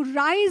got to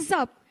rise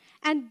up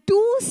and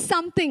do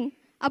something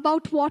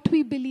about what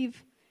we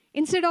believe.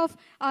 Instead of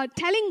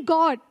telling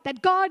God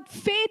that God,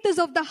 faith is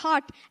of the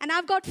heart and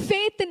I've got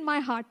faith in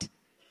my heart.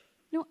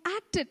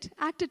 Act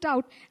it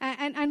out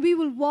and we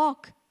will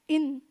walk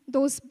in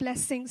those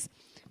blessings.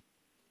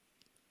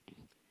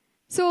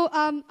 So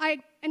I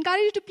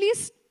encourage you to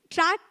please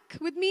track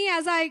with me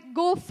as I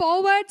go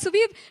forward. So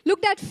we've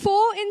looked at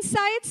 4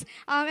 insights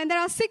and there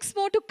are 6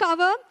 more to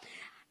cover.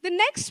 The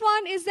next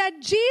one is that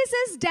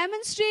Jesus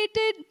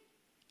demonstrated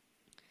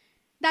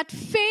that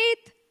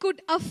faith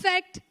could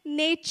affect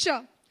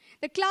nature.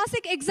 The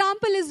classic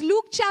example is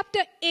Luke chapter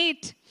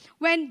 8,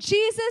 when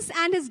Jesus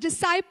and his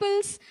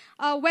disciples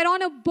were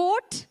on a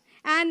boat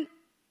and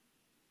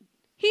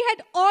he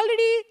had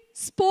already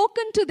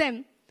spoken to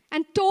them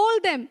and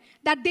told them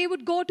that they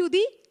would go to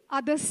the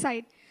other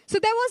side. So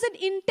there was an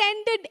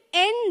intended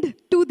end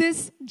to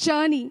this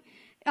journey.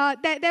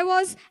 There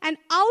was an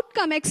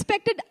outcome,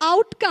 expected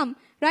outcome,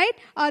 right,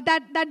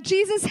 that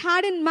Jesus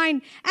had in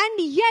mind. And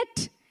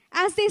yet,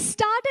 as they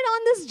started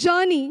on this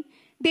journey,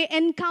 they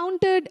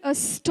encountered a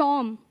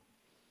storm.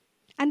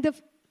 And the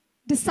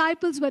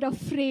disciples were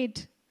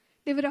afraid.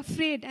 They were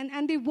afraid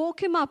and they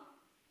woke him up.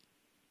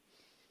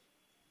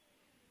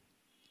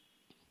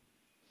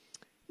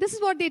 This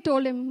is what they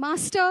told him.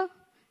 Master,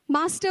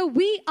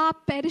 we are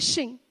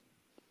perishing.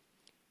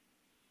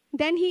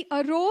 Then he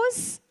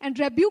arose and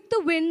rebuked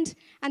the wind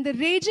and the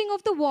raging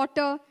of the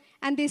water,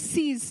 and they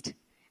ceased.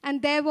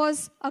 And there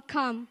was a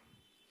calm.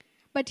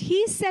 But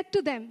he said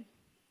to them,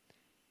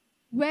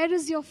 where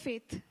is your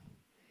faith?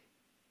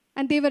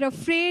 And they were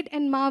afraid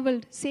and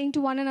marveled, saying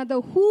to one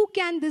another, who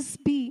can this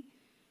be?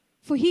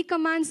 For he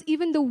commands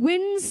even the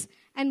winds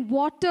and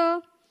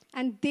water,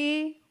 and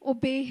they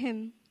obey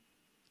him.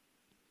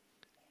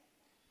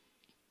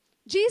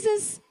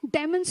 Jesus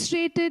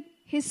demonstrated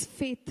his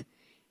faith.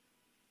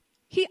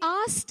 He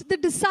asked the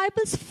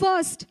disciples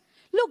first,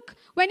 look,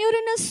 when you're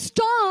in a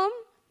storm,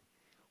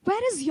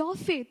 where is your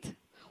faith?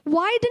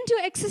 Why didn't you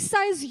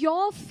exercise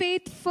your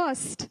faith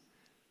first?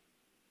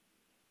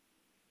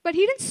 But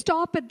he didn't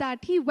stop at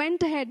that. He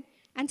went ahead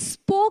and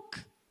spoke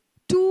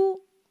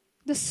to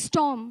the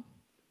storm,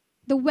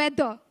 the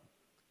weather,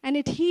 and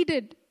it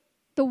heeded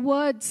the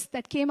words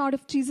that came out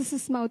of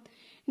Jesus' mouth.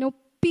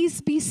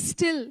 Peace be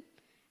still.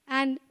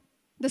 And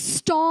the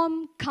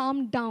storm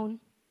calmed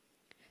down.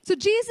 So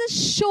Jesus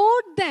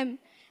showed them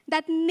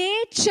that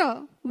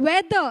nature,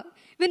 weather,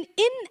 when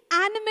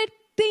inanimate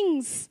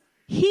things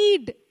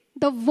heed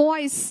the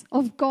voice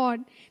of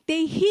God.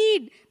 They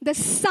heed the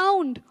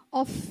sound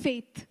of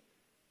faith.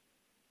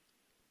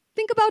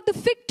 Think about the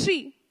fig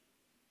tree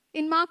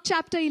in Mark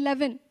chapter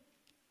 11.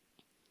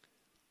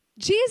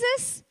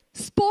 Jesus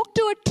spoke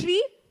to a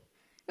tree.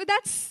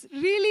 That's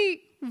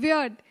really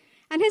weird.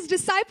 And his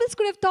disciples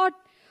could have thought,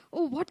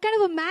 oh, what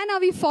kind of a man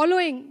are we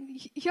following?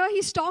 Here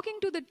he's talking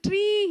to the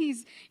tree,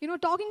 he's,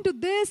 talking to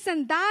this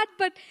and that.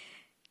 But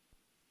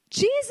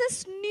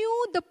Jesus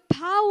knew the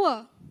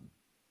power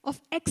of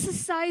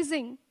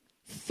exercising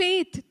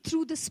faith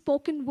through the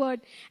spoken word.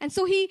 And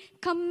so he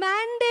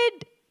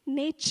commanded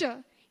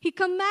nature. He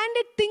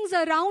commanded things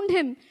around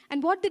him.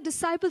 And what the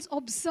disciples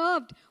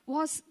observed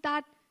was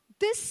that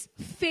this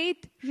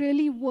faith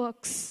really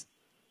works.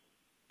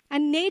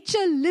 and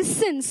nature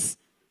listens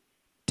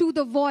to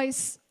the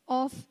voice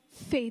of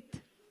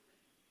faith.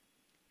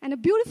 And a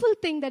beautiful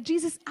thing that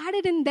Jesus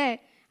added in there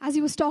as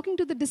he was talking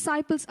to the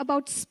disciples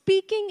about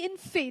speaking in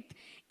faith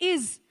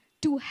is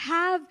to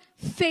have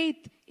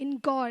faith in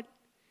God.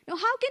 Now,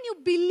 how can you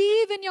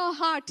believe in your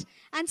heart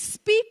and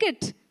speak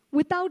it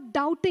without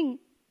doubting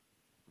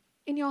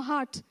in your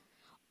heart?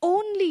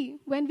 Only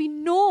when we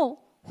know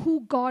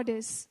who God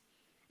is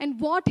and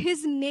what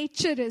his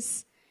nature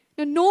is.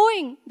 Now,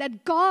 knowing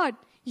that God,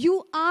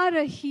 you are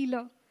a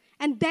healer,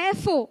 and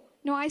therefore,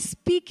 I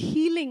speak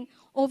healing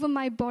over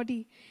my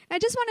body. I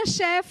just want to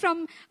share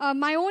from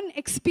my own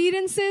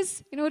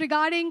experiences,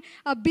 regarding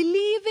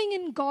believing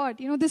in God.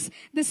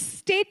 This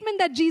statement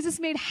that Jesus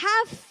made,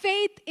 have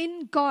faith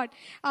in God.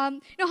 How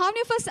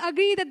many of us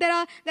agree that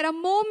there are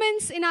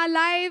moments in our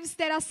lives,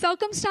 there are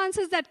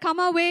circumstances that come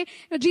our way.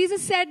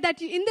 Jesus said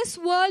that in this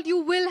world you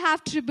will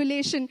have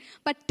tribulation,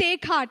 but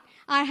take heart,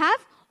 I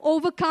have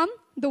overcome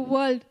the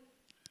world.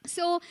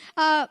 So,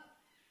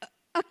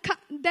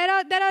 there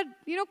are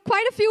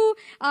quite a few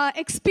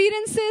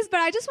experiences,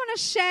 but I just want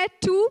to share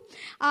two.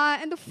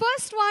 And the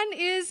first one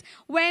is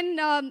when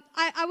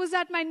I was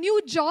at my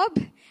new job,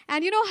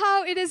 and you know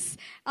how it is,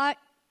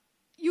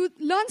 you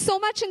learn so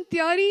much in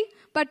theory,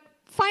 but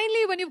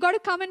finally when you've got to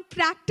come and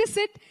practice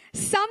it,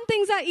 some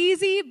things are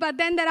easy, but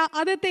then there are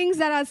other things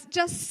that are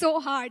just so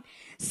hard.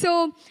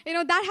 So,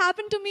 that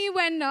happened to me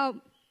when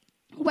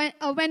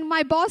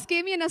my boss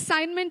gave me an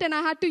assignment and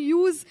I had to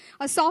use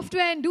a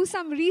software and do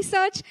some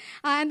research,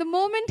 and the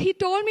moment he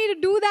told me to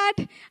do that,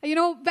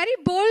 very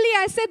boldly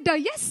I said,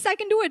 yes, I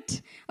can do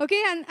it.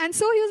 Okay, and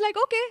so he was like,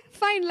 okay,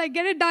 fine,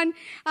 get it done.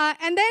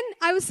 And then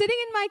I was sitting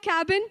in my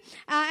cabin,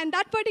 and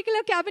that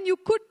particular cabin, you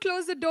could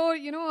close the door,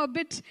 a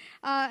bit.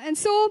 And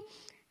so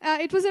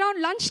it was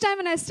around lunchtime,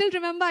 and I still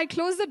remember I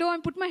closed the door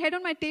and put my head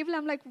on my table.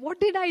 I'm like, what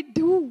did I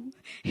do?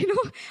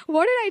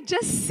 What did I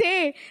just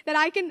say that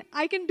I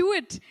can do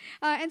it?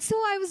 And so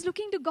I was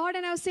looking to God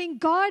and I was saying,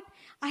 God,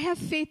 I have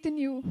faith in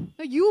you.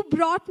 You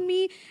brought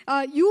me,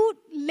 you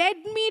led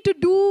me to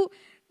do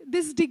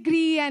this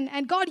degree,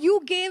 and God,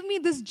 you gave me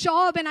this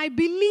job, and I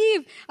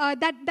believe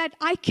that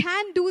I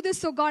can do this.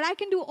 So God, I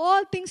can do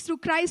all things through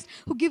Christ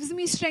who gives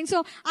me strength.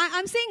 So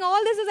I'm saying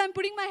all this as I'm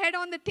putting my head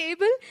on the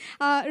table,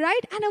 right?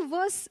 And a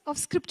verse of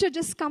scripture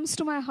just comes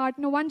to my heart.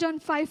 1 John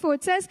 5:4,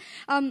 it says,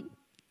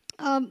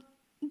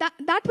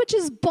 that which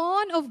is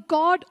born of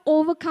God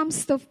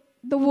overcomes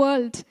the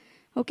world.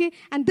 Okay,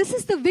 and this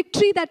is the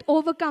victory that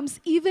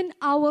overcomes even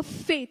our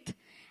faith.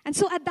 And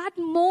so at that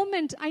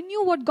moment, I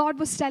knew what God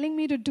was telling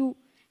me to do.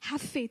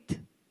 Have faith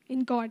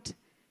in God.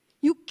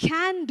 You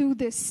can do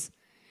this.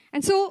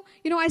 And so,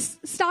 I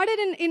started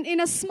in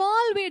a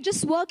small way,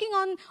 just working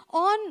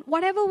on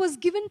whatever was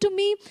given to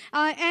me,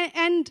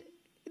 and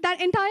that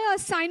entire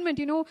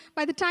assignment,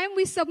 by the time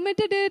we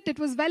submitted it, it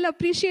was well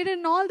appreciated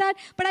and all that,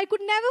 but I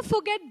could never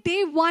forget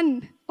day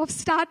one of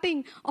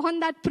starting on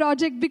that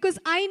project, because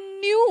I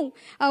knew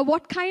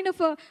what kind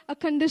of a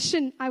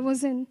condition I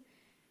was in.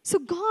 So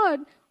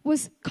God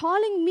was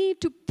calling me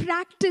to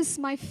practice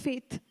my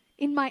faith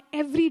in my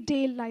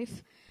everyday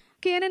life.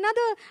 Okay, and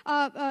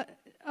another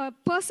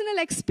personal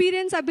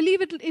experience, I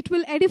believe it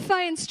will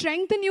edify and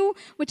strengthen you,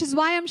 which is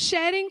why I'm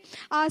sharing.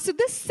 So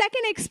this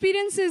second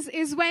experience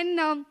is when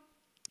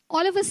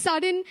all of a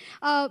sudden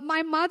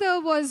my mother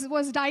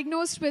was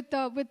diagnosed with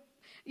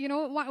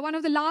one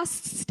of the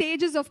last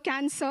stages of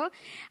cancer,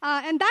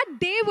 and that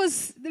day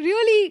was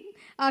really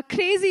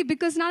crazy,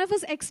 because none of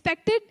us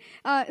expected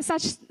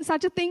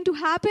such a thing to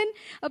happen.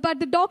 But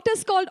the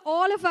doctors called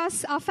all of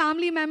us, our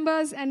family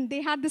members, and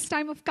they had this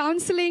time of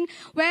counseling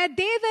where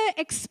they were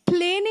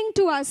explaining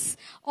to us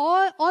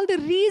all the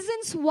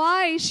reasons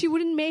why she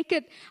wouldn't make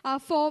it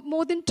for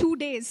more than 2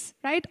 days,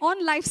 right?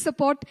 On life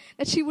support,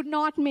 that she would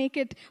not make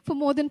it for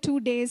more than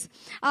 2 days.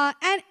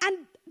 And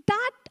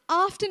that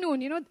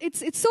afternoon,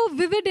 it's so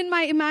vivid in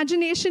my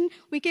imagination.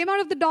 We came out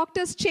of the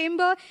doctor's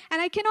chamber,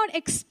 and I cannot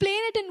explain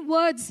it in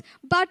words,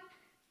 but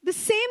the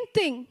same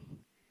thing,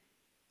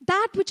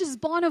 that which is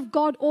born of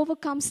God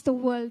overcomes the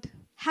world.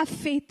 Have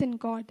faith in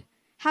God.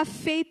 Have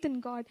faith in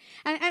God.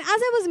 And as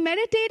I was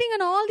meditating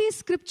on all these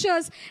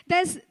scriptures,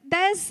 there's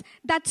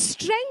that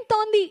strength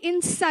on the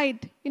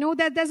inside.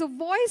 That there's a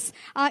voice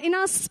in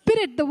our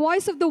spirit, the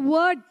voice of the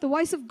word, the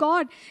voice of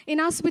God in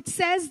us, which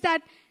says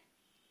that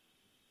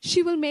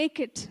she will make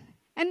it.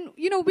 And,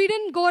 we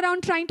didn't go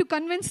around trying to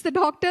convince the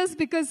doctors,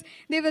 because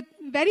they were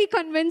very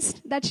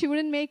convinced that she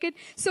wouldn't make it.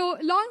 So,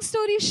 long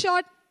story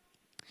short,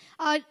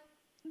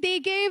 they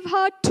gave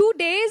her 2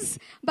 days,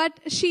 but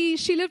she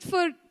lived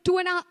for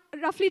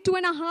roughly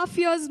 2.5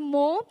 years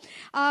more.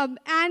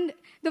 And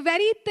the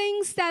very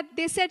things that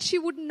they said she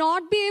would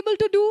not be able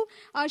to do,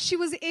 she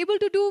was able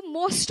to do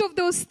most of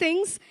those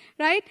things,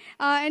 right?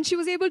 And she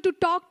was able to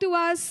talk to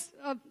us,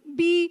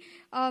 be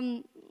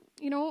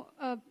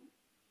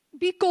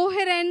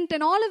coherent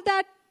and all of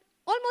that,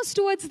 almost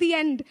towards the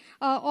end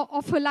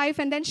of her life.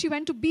 And then she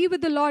went to be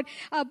with the Lord.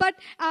 But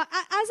as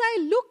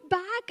I look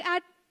back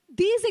at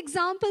these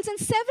examples and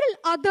several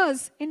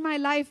others in my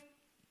life,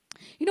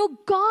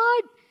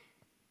 God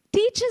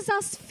teaches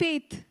us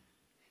faith,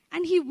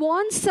 and he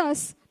wants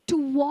us to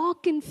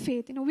walk in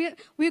faith.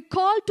 We're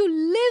called to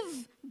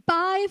live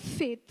by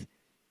faith.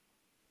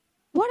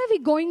 What are we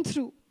going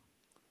through?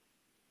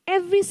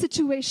 Every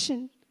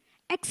situation,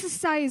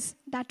 exercise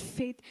that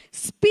faith.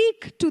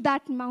 Speak to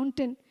that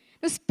mountain.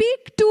 Now,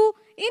 speak to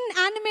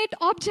inanimate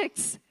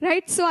objects,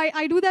 right? So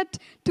I do that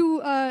to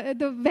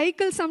the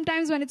vehicle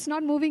sometimes when it's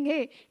not moving.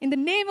 Hey, in the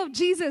name of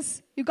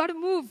Jesus, you got to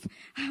move.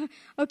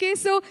 Okay,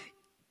 so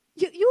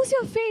use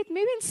your faith,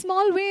 maybe in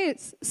small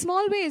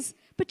ways,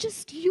 but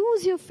just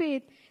use your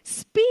faith.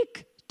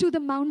 Speak to the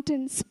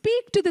mountain.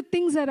 Speak to the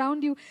things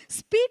around you.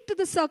 Speak to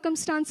the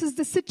circumstances,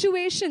 the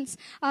situations,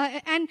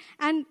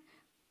 and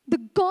the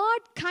God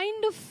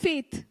kind of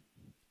faith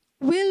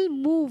will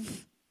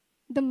move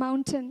the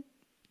mountain.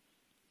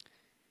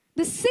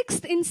 The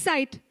sixth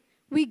insight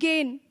we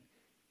gain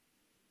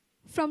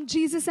from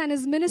Jesus and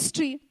his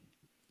ministry: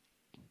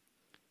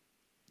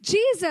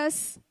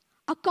 Jesus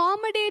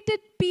accommodated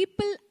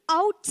people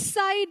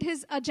outside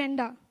his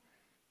agenda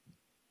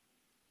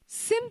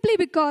simply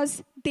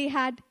because they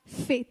had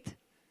faith.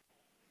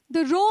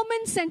 The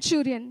Roman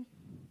centurion,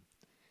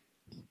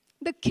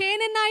 the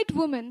Canaanite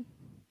woman,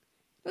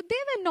 they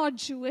were not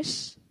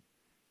Jewish.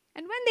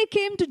 And when they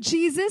came to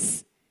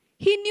Jesus,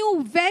 he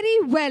knew very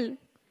well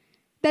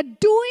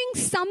that doing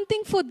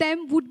something for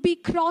them would be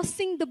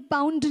crossing the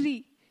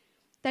boundary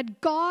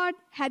that God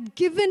had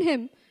given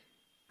him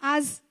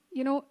as,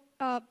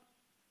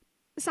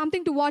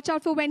 something to watch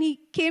out for when he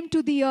came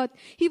to the earth.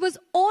 He was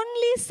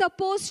only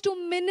supposed to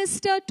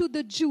minister to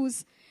the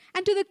Jews.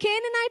 And to the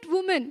Canaanite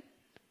woman,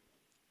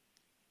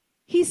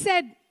 he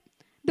said,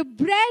 the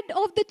bread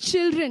of the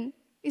children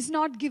is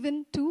not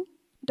given to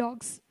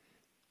dogs.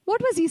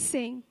 What was he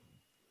saying?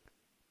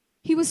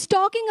 He was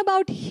talking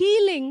about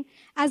healing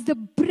as the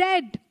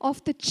bread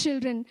of the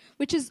children,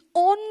 which is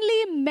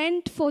only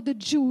meant for the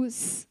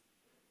Jews.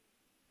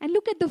 And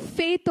look at the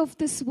faith of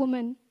this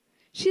woman.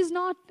 She's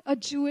not a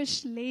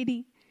Jewish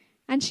lady.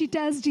 And she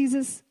tells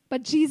Jesus,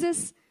 but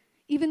Jesus,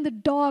 even the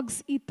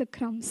dogs eat the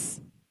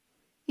crumbs.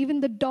 Even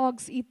the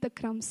dogs eat the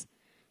crumbs.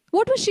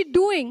 What was she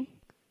doing?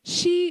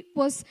 She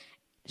was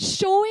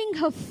showing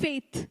her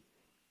faith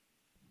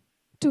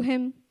to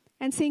him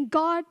and saying,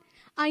 God,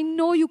 I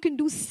know you can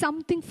do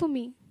something for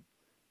me,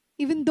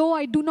 even though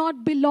I do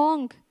not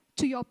belong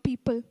to your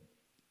people.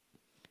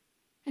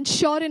 And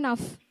sure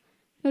enough,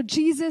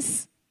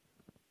 Jesus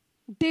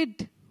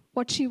did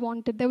what she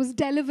wanted. There was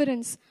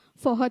deliverance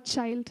for her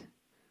child.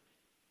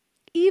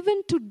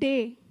 Even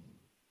today,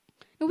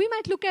 we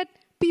might look at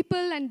people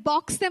and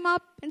box them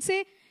up and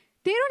say,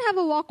 they don't have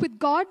a walk with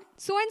God.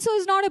 So-and-so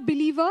is not a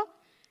believer.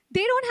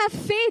 They don't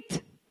have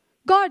faith.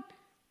 God,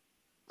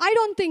 I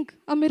don't think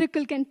a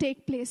miracle can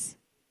take place.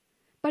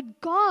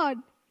 But God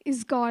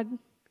is God.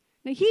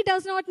 Now, he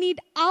does not need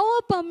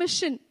our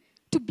permission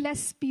to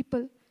bless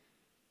people.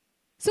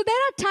 So there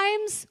are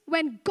times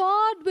when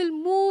God will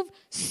move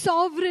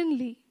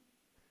sovereignly.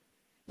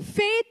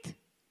 Faith,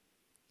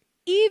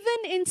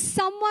 even in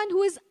someone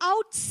who is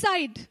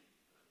outside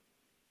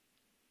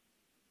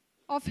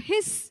of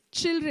his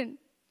children,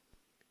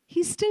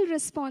 he still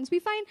responds. We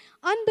find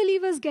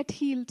unbelievers get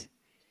healed.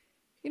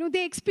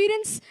 They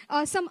experience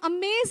some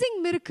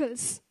amazing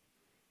miracles.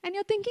 And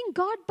you're thinking,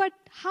 God, but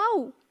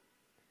how?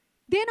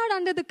 They're not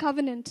under the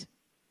covenant.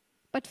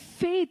 But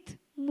faith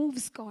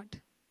moves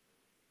God.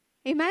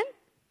 Amen?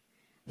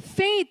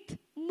 Faith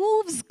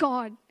moves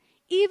God,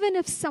 even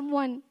if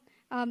someone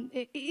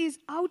is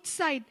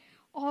outside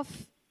of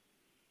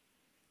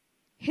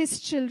his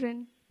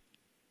children.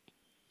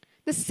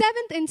 The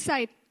seventh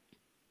insight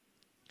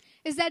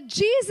is that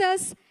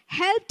Jesus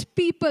helped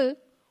people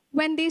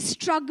when they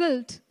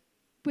struggled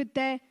with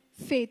their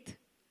faith.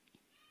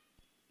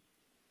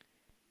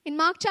 In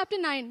Mark chapter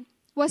 9,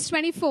 verse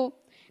 24,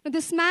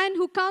 this man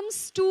who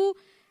comes to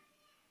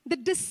the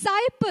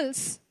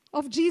disciples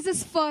of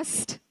Jesus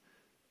first,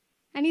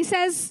 and he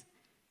says,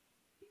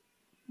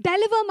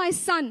 deliver my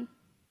son,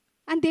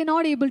 and they're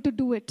not able to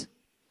do it.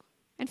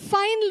 And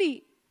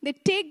finally, they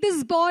take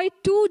this boy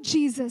to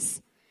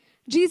Jesus.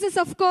 Jesus,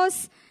 of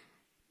course,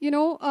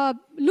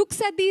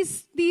 looks at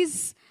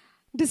these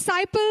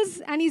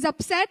disciples and he's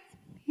upset.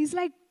 He's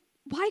like,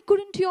 why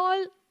couldn't you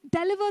all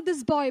deliver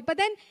this boy? But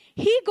then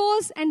he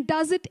goes and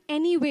does it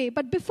anyway.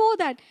 But before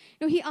that,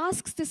 he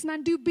asks this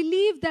man, do you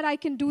believe that I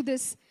can do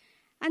this?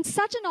 And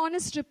such an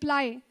honest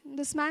reply.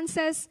 This man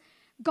says,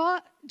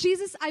 God,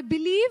 Jesus, I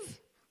believe,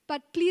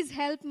 but please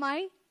help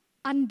my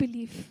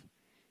unbelief.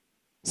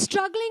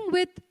 Struggling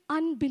with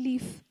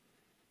unbelief.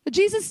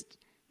 Jesus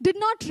did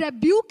not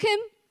rebuke him.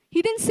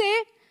 He didn't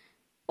say,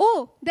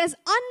 oh, there's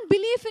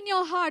unbelief in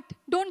your heart,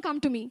 don't come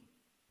to me.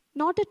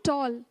 Not at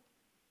all.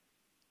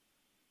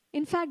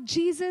 In fact,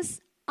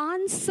 Jesus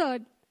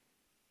answered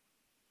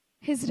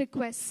his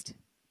request,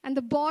 and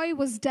the boy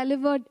was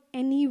delivered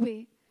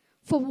anyway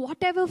for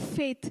whatever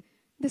faith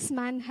this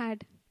man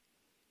had.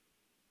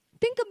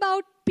 Think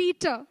about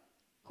Peter,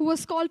 who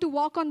was called to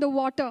walk on the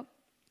water.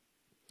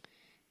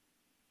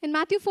 In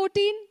Matthew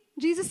 14,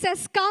 Jesus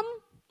says, come,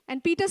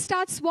 and Peter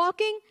starts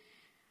walking.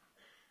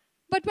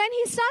 But when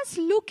he starts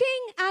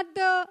looking at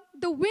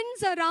the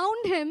winds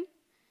around him,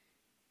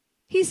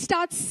 he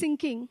starts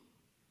sinking.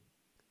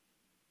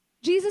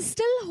 Jesus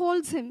still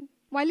holds him.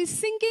 While he's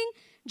sinking,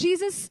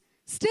 Jesus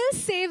still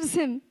saves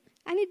him.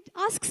 And he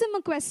asks him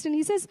a question.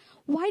 He says,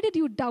 why did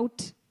you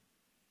doubt?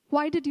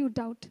 Why did you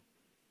doubt?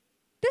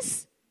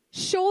 This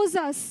shows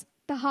us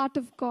the heart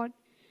of God.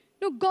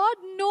 No, God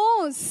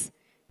knows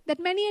that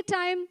many a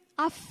time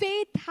our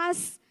faith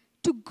has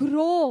to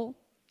grow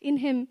in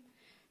him.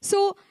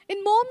 So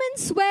in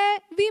moments where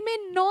we may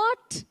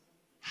not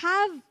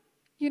have,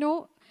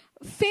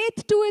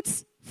 faith to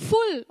its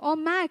full or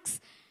max,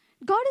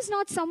 God is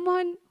not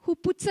someone who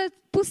puts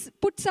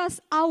us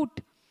out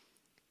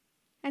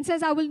and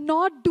says, I will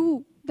not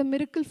do the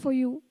miracle for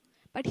you.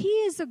 But he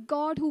is a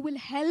God who will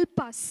help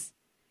us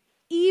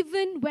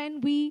even when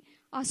we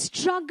are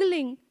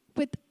struggling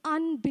with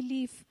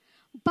unbelief.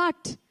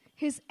 But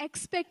his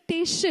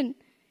expectation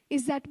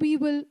is that we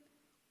will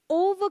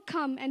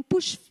overcome and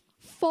push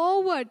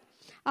forward.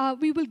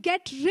 We will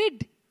get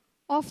rid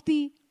of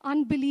the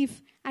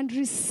unbelief and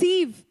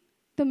receive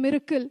the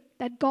miracle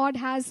that God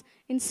has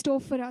in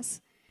store for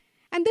us.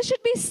 And this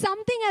should be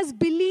something as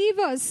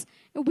believers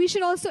we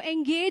should also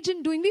engage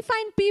in doing. We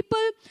find people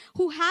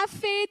who have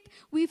faith.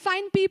 We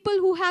find people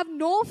who have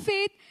no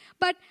faith.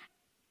 But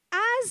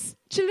as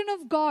children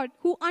of God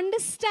who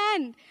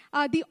understand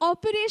the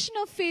operation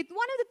of faith,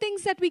 one of the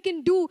things that we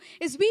can do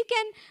is we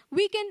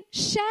can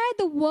share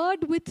the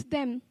word with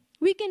them.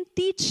 We can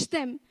teach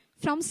them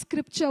from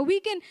Scripture. We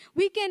can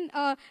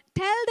tell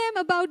them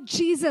about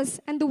Jesus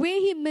and the way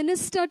he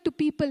ministered to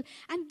people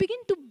and begin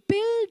to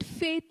build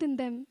faith in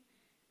them.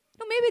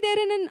 Now, maybe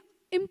they're in an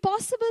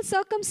impossible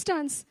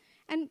circumstance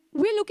and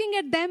we're looking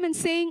at them and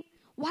saying,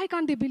 why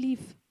can't they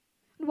believe?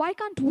 Why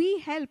can't we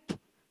help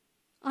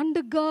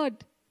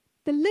undergird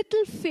the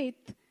little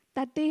faith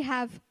that they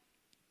have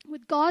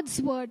with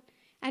God's word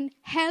and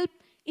help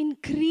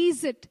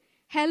increase it,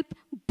 help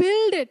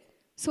build it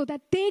so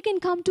that they can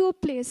come to a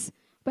place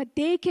where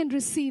they can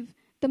receive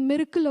the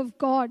miracle of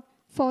God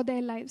for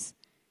their lives.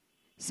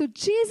 So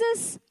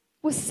Jesus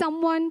was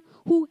someone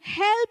who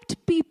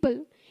helped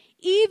people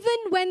even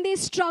when they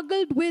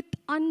struggled with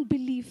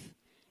unbelief.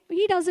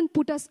 He doesn't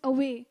put us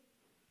away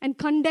and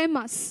condemn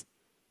us,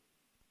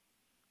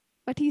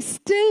 but he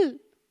still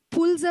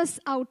pulls us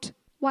out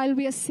while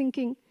we are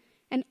sinking.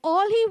 And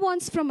all he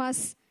wants from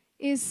us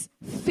is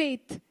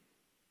faith.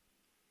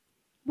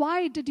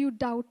 Why did you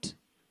doubt?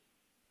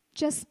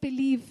 Just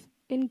believe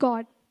in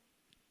God.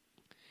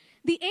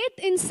 The eighth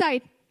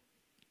insight.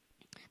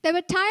 There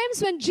were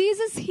times when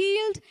Jesus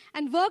healed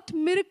and worked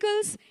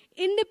miracles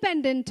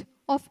independent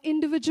of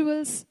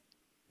individuals'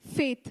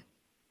 faith.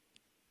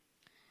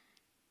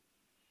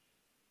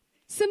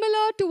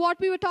 Similar to what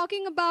we were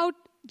talking about,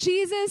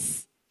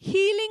 Jesus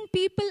healing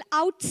people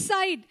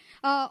outside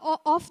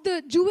of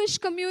the Jewish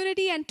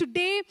community, and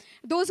today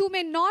those who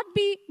may not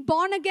be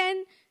born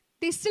again,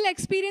 they still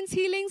experience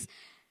healings.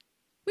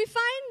 We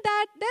find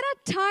that there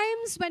are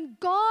times when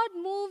God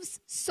moves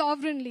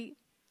sovereignly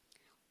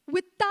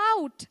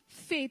without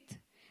faith.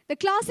 The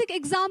classic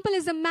example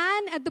is a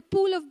man at the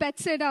pool of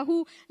Bethesda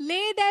who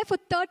lay there for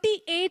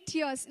 38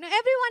 years. Now,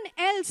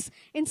 everyone else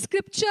in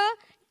Scripture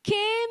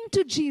came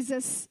to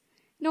Jesus.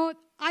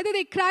 Either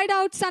they cried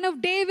out, Son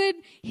of David,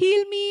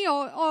 heal me,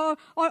 or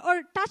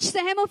touch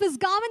the hem of his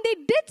garment.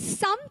 They did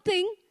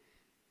something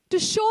to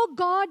show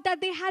God that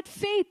they had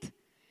faith.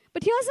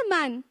 But here's a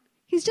man.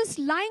 He's just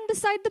lying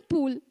beside the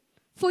pool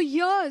for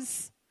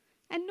years.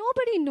 And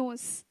nobody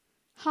knows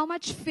how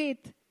much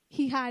faith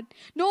he had.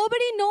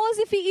 Nobody knows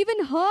if he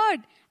even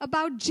heard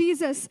about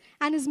Jesus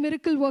and his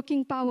miracle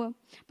working power.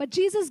 But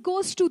Jesus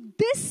goes to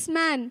this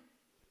man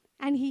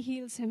and he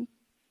heals him.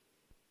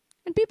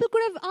 And people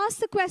could have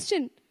asked the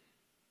question,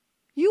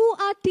 you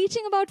are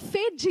teaching about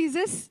faith,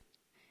 Jesus.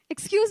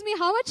 Excuse me,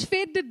 how much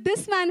faith did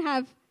this man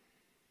have?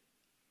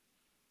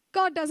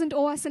 God doesn't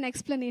owe us an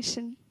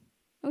explanation.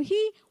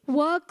 He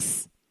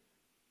works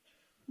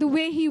the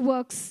way he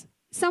works.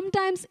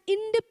 Sometimes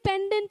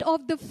independent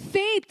of the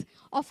faith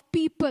of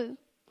people,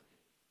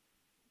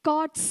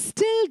 God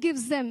still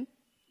gives them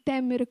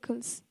their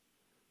miracles.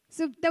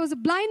 So there was a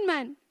blind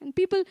man, and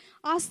people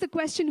asked the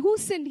question, who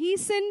sinned? He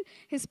sinned,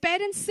 his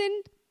parents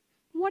sinned,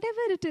 whatever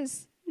it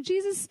is.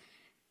 Jesus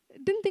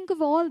didn't think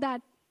of all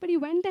that, but he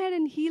went ahead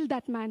and healed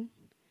that man.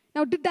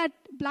 Now, did that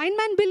blind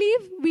man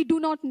believe? We do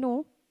not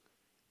know.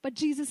 But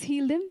Jesus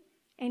healed him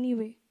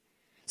anyway.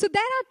 So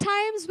there are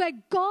times where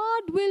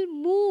God will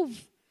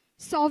move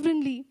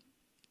sovereignly,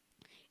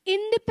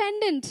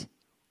 independent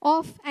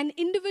of an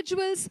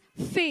individual's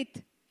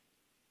faith,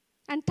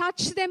 and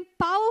touch them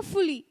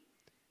powerfully.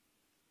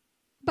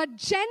 But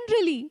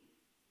generally,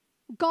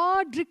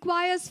 God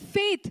requires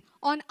faith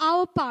on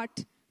our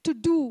part to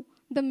do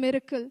the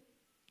miracle.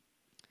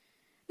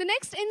 The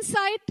next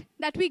insight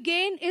that we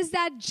gain is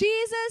that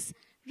Jesus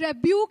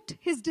rebuked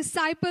his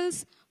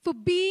disciples for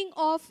being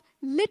of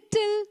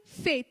little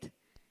faith.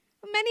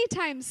 Many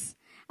times.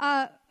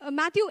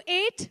 Matthew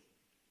 8,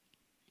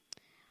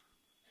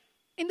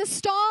 in the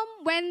storm,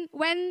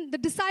 when the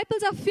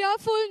disciples are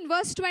fearful, in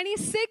verse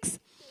 26,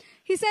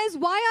 he says,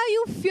 "Why are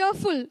you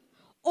fearful,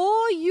 O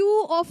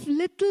you of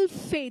little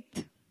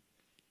faith?"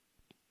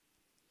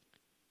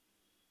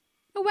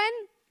 When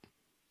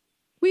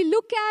we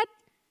look at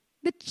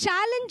the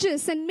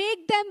challenges and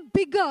make them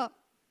bigger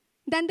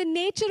than the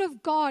nature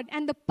of God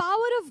and the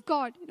power of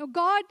God,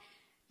 God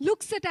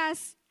looks at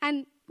us,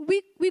 and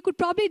we could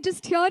probably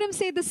just hear him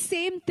say the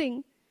same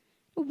thing.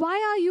 "Why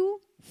are you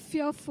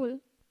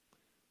fearful,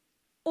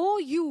 O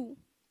you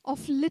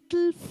of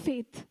little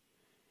faith?"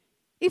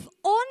 If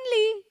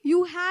only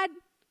you had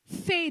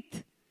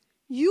faith,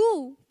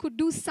 you could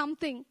do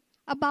something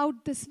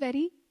about this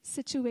very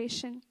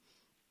situation.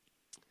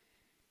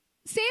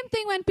 Same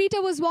thing when Peter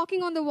was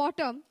walking on the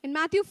water in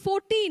Matthew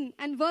 14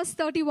 and verse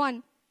 31.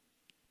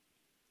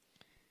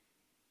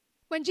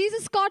 When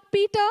Jesus caught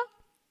Peter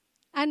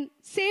and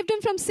saved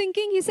him from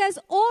sinking, he says,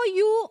 "O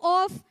you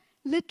of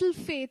little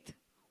faith,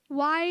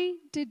 why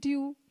did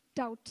you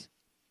doubt?"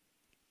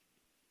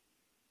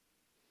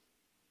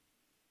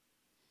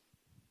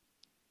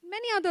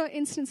 Many other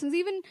instances,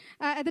 even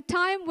at the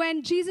time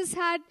when Jesus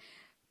had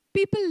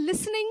people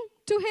listening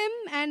to him,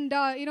 and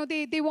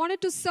they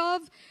wanted to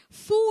serve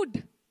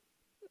food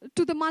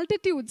to the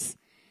multitudes.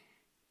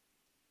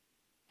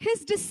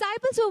 His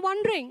disciples were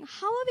wondering,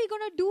 how are we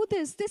going to do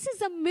this? This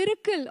is a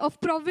miracle of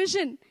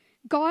provision.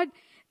 God,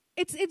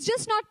 it's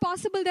just not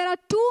possible. There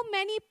are too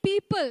many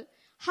people.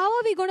 How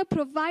are we going to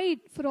provide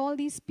for all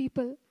these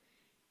people?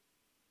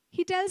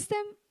 He tells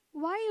them,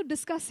 why are you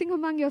discussing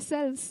among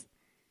yourselves?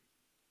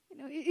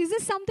 Is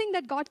this something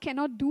that God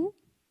cannot do?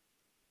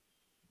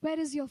 Where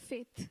is your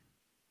faith?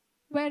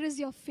 Where is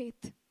your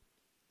faith?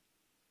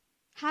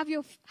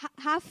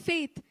 Have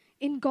faith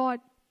in God.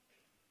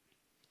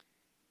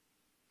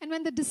 And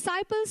when the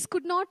disciples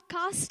could not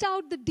cast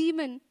out the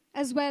demon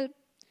as well,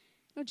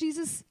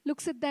 Jesus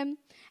looks at them,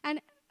 and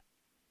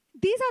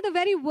these are the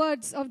very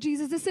words of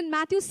Jesus. This in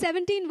Matthew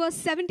 17 verse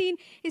 17.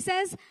 He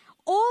says,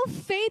 "O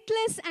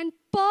faithless and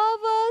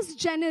perverse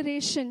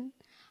generation,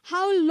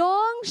 how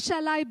long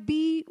shall I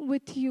be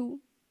with you?"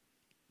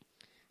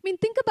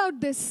 Think about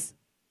this.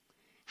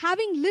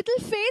 Having little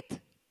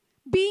faith,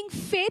 being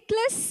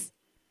faithless,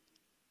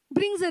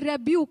 brings a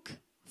rebuke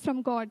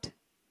from God.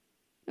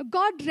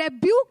 God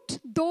rebuked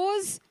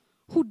those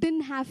who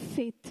didn't have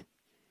faith.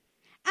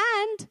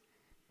 And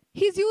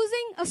he's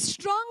using a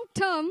strong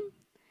term,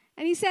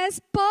 and he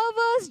says,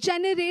 perverse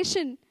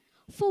generation.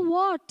 For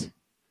what?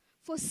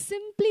 For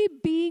simply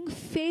being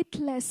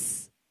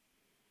faithless.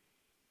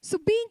 So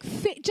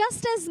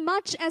just as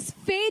much as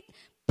faith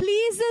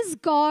pleases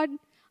God,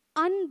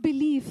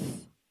 unbelief.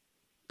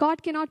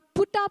 God cannot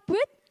put up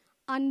with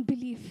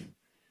unbelief.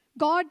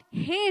 God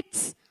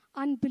hates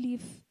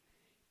unbelief.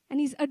 And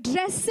he's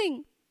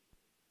addressing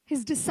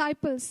his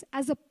disciples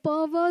as a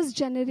perverse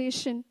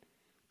generation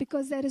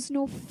because there is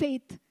no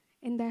faith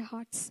in their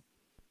hearts.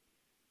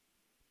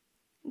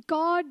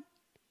 God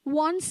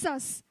wants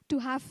us to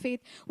have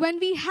faith. When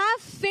we have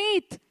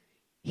faith,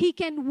 he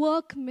can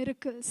work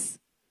miracles.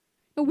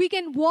 We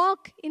can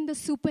walk in the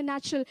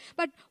supernatural.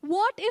 But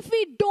what if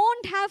we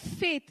don't have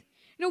faith?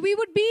 We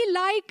would be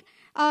like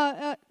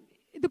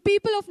the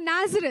people of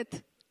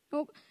Nazareth,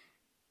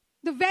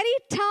 the very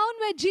town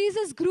where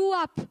Jesus grew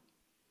up.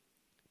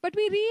 But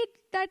we read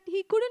that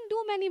he couldn't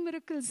do many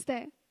miracles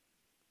there.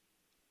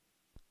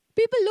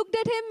 People looked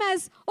at him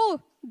as, oh,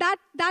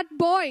 that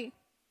boy,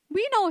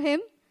 we know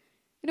him.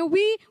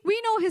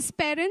 We know his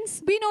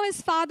parents. We know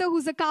his father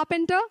who's a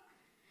carpenter.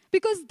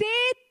 Because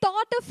they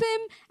thought of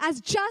him as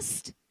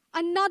just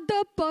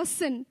another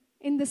person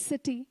in the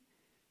city.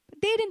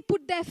 But they didn't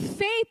put their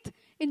faith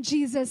in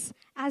Jesus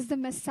as the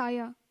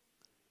Messiah.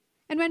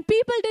 And when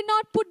people did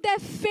not put their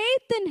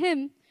faith in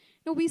him,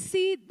 we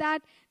see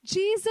that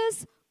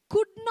Jesus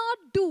could not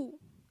do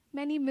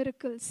many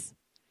miracles.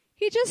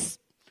 He just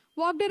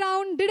walked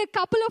around, did a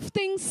couple of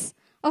things,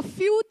 a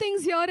few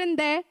things here and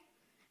there,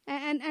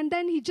 and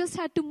then he just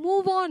had to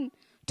move on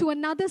to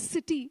another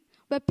city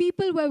where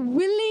people were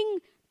willing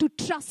to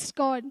trust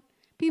God.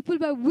 People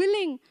were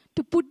willing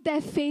to put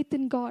their faith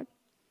in God.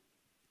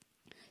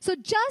 So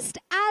just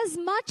as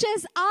much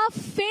as our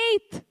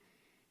faith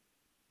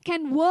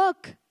can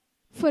work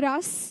for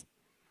us,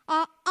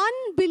 our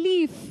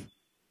unbelief,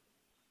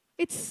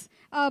 it's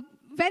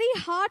very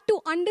hard to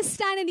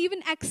understand and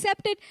even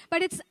accept it,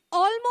 but it's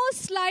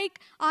almost like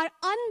our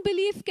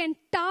unbelief can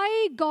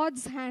tie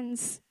God's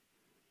hands.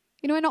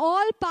 An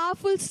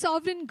all-powerful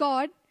sovereign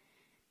God,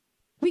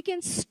 we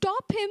can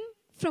stop him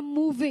from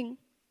moving.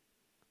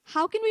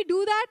 How can we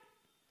do that?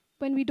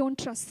 When we don't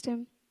trust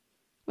him,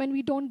 when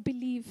we don't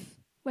believe,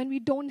 when we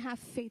don't have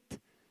faith.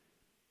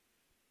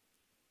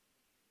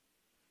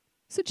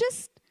 So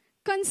just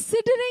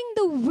considering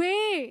the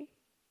way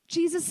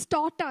Jesus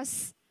taught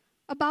us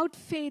about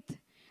faith.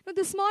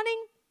 This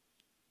morning,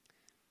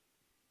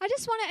 I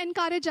just want to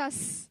encourage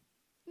us,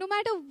 no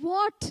matter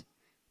what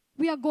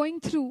we are going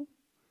through,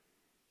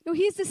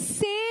 he's the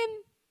same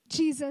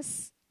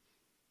Jesus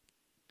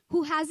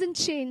who hasn't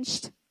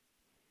changed.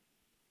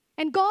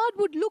 And God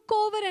would look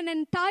over an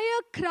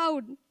entire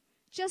crowd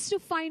just to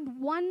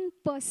find one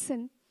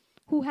person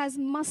who has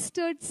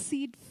mustard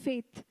seed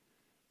faith.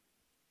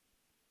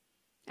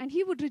 And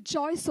he would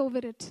rejoice over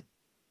it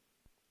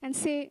and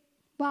say,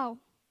 wow,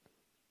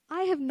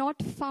 I have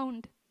not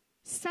found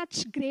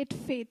such great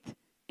faith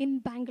in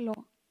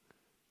Bangalore.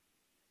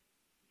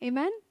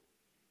 Amen?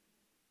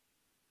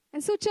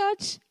 And so,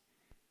 church,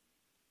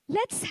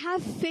 let's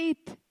have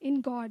faith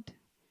in God.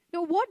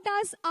 Now, what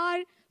does our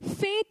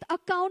faith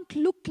account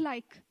look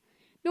like?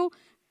 Now,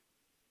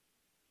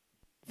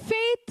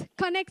 faith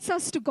connects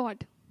us to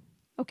God.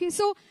 Okay,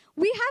 so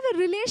we have a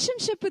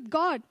relationship with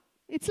God.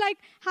 It's like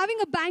having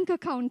a bank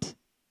account.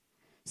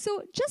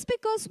 So just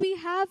because we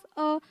have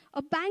a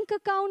bank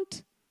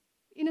account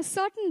in a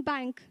certain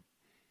bank,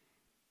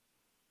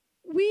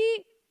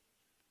 we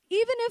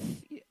may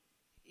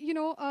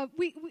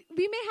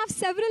have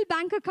several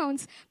bank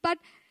accounts, but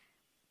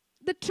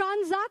the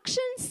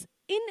transactions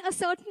in a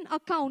certain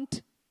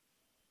account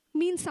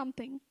mean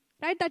something,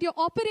 right? That you're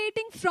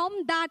operating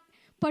from that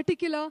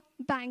particular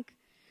bank.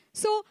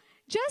 So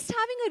just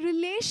having a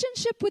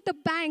relationship with a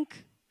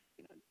bank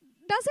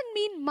doesn't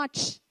mean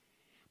much.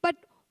 But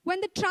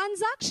when the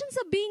transactions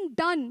are being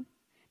done,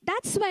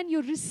 that's when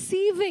you're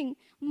receiving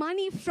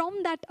money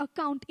from that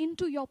account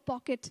into your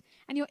pocket,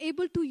 and you're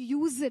able to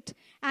use it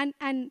and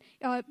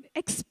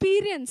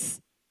experience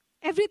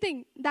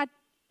everything that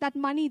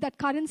money, that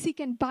currency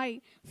can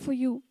buy for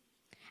you.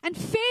 And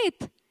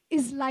faith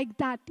is like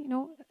that,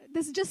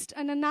 This is just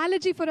an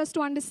analogy for us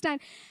to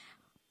understand.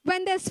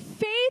 When there's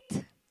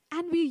faith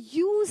and we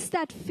use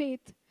that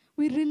faith,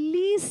 we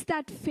release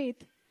that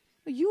faith,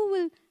 we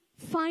will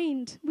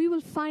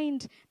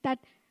find that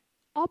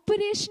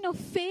operation of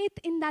faith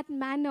in that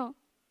manner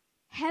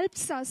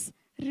helps us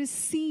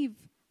receive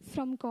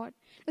from God.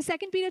 The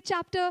 2 Peter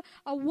chapter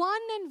 1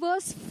 and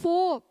verse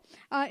 4,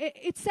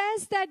 it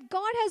says that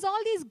God has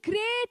all these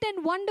great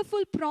and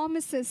wonderful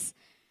promises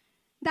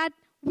that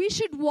we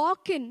should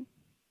walk in,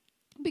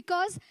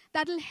 because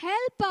that will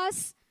help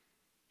us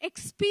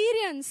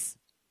experience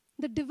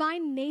the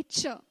divine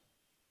nature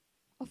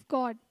of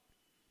God.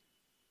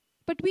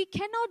 But we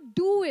cannot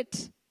do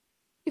it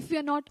if we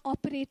are not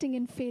operating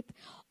in faith.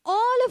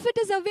 All of it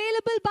is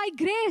available by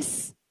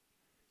grace,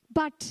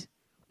 but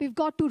we've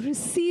got to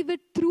receive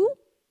it through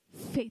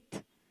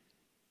faith.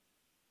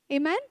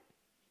 Amen?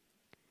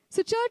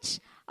 So church,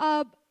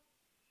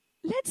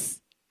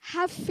 let's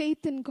have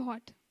faith in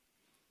God.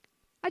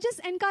 I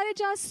just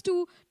encourage us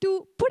to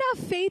put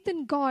our faith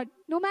in God,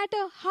 no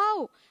matter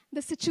how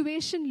the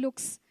situation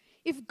looks.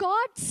 If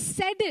God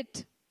said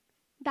it,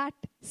 that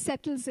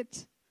settles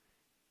it.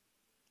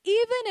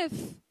 Even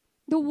if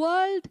the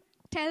world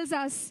tells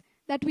us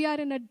that we are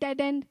in a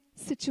dead-end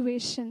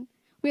situation,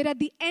 we're at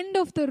the end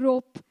of the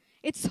rope,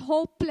 it's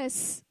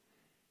hopeless,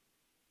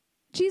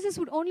 Jesus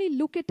would only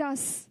look at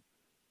us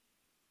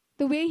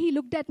the way he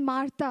looked at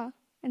Martha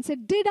and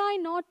said, "Did I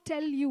not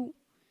tell you?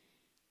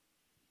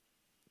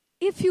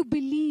 If you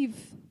believe,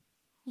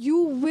 you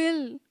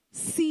will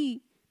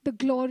see the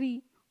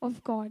glory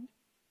of God."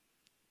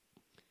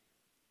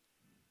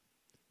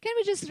 Can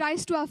we just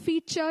rise to our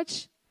feet,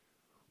 church?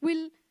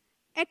 We'll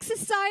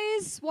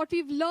exercise what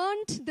we've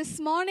learned this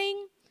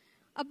morning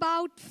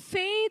about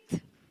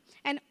faith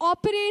and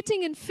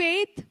operating in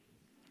faith.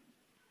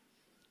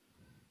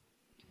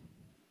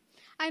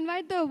 I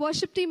invite the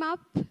worship team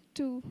up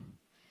to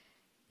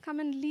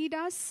come and lead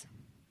us.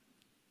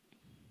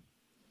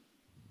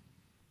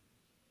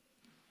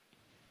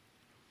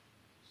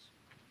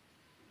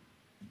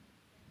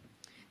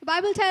 The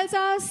Bible tells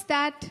us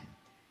that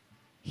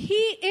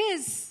He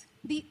is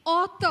the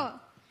author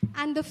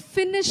and the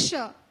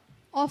finisher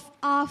of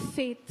our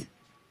faith.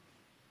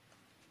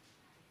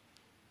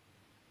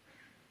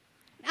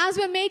 As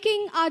we're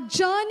making our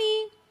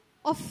journey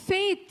of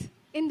faith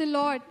in the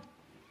Lord,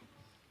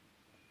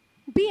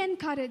 be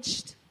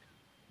encouraged.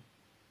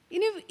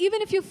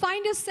 Even if you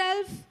find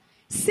yourself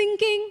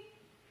sinking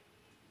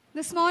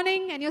this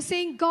morning and you're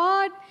saying,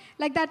 "God,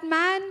 like that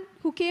man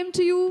who came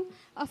to you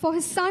for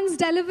his son's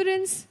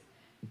deliverance,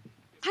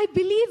 I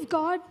believe,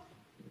 God,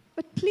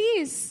 but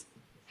please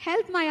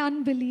help my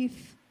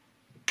unbelief."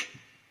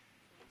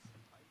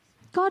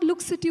 God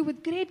looks at you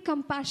with great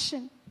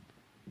compassion,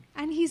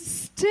 and He's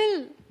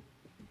still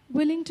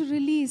willing to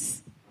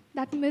release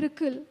that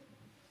miracle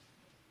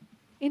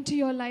into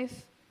your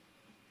life.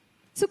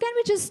 So can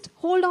we just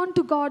hold on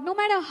to God, no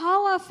matter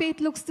how our faith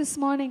looks this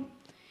morning,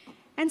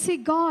 and say,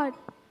 "God,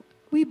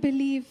 we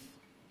believe.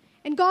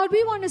 And God,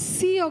 we want to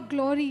see your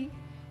glory.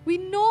 We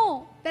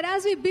know that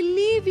as we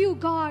believe you,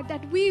 God,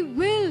 that we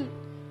will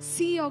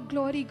see your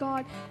glory,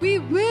 God. We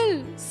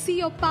will see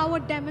your power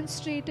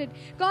demonstrated.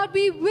 God,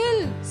 we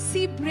will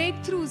see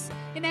breakthroughs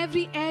in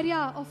every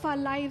area of our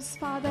lives,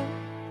 Father."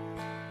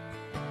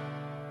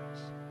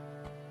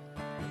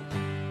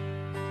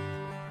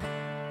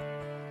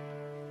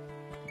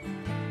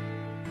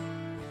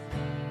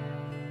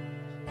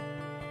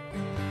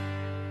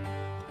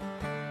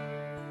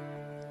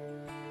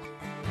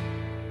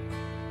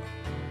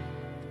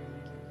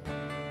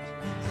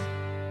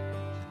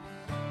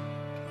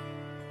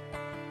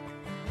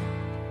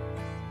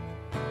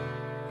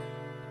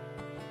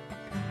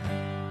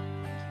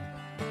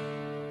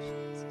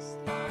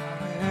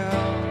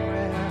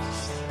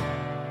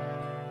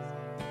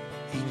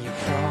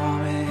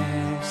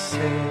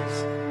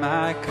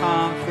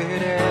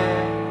 confidence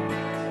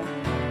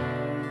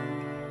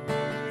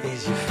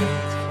is your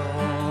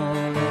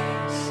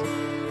faithfulness.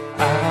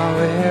 I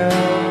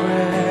will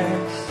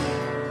rest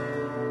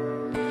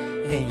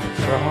in your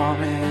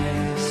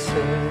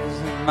promises.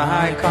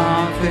 My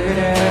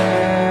confidence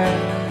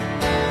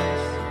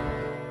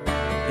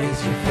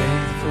is your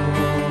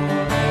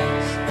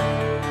faithfulness.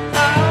 I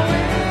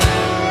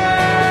will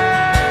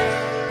rest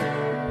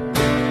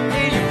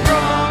in your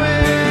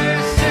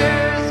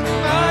promises.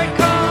 My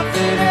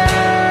confidence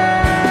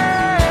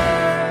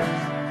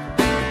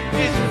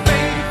is your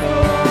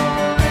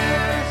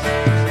faithfulness.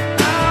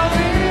 I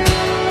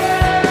will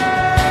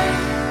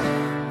rest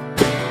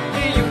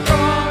in your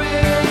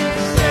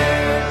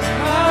promises.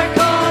 My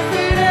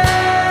confidence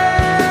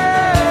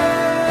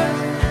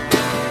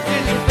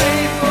is your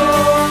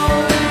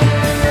faithfulness.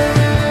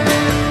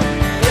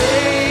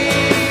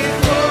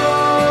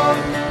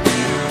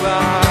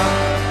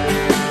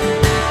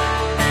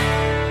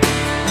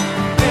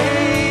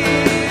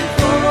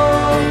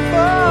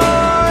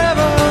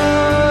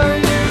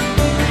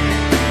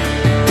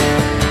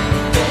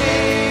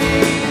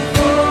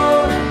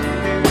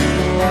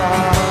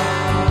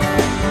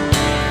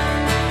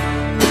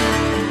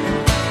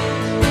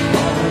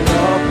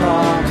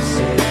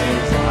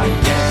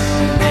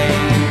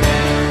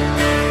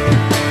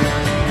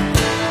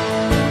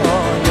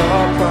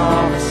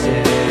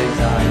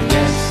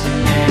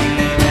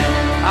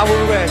 I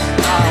will rest,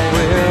 I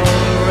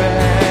will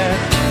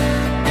rest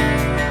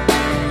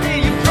in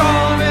your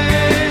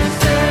promises.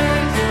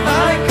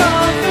 My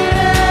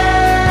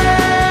confidence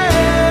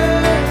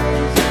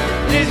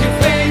is your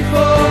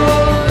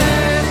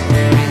faithfulness.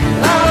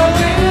 I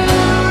will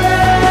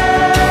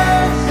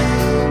rest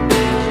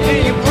in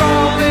your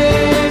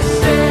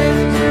promises.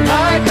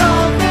 My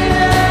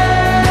confidence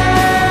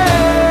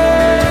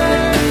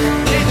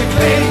is your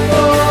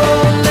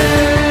faithfulness.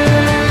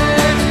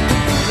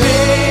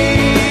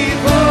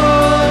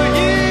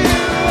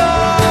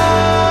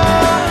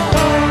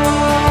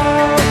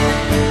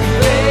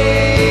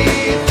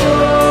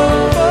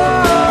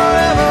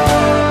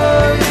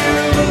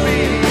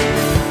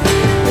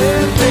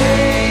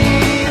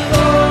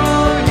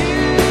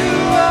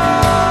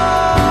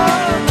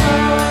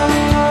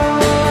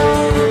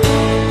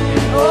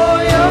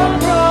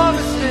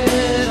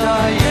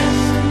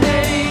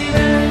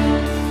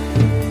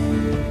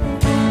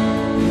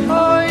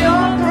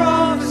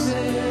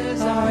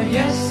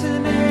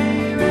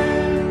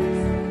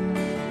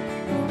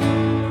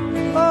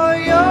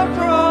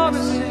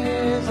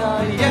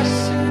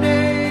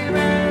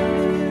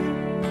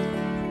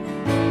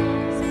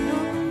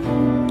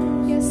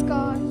 Yes,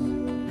 God.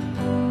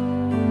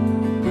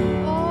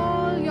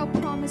 All your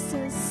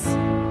promises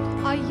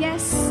are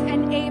yes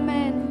and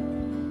amen.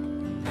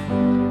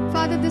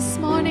 Father, this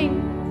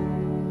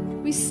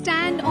morning we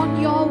stand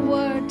on your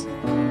word.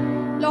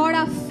 Lord,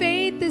 our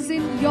faith is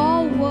in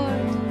your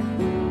word.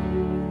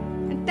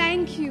 And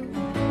thank you.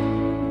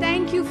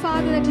 Thank you,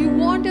 Father, that you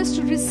want us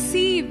to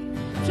receive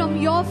from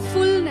your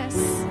fullness,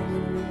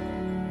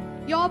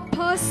 your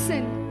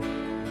person,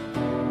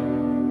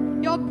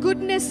 your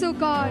goodness, O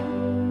God,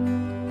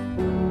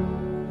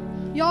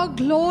 your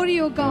glory,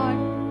 O God,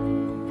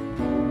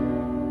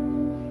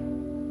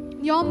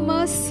 your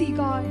mercy,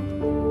 God.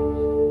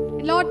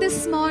 Lord,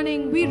 this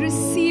morning we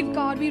receive,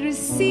 God, we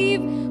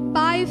receive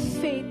by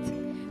faith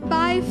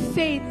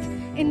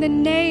in the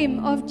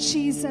name of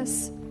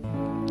Jesus.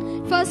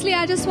 Firstly,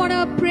 I just want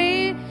to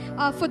pray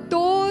for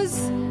those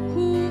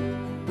who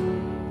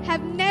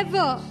have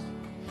never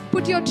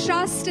put your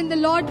trust in the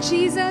Lord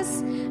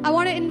Jesus. I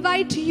want to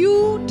invite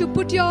you to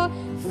put your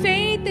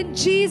faith in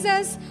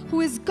Jesus,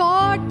 who is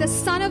God, the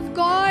Son of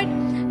God,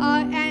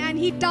 and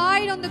He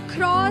died on the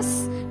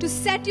cross to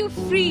set you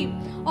free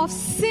of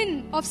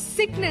sin, of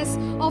sickness,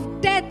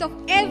 of death, of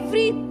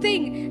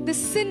everything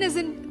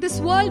this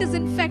world is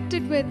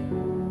infected with.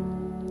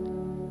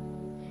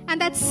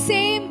 And that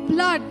same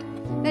blood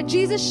that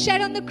Jesus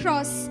shed on the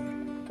cross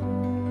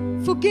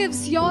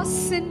forgives your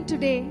sin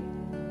today.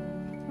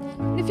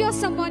 If you're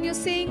someone, you're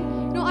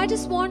saying, no, I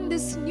just want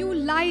this new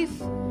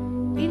life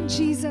in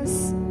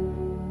Jesus,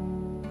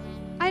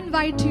 I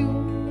invite you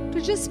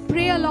to just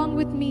pray along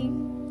with me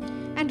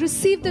and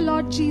receive the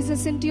Lord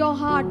Jesus into your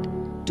heart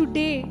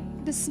today,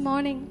 this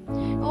morning.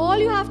 All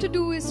you have to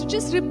do is to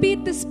just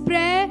repeat this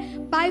prayer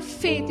by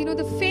faith. You know,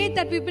 the faith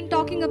that we've been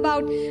talking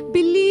about,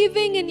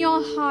 believing in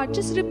your heart.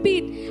 Just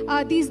repeat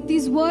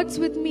these words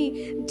with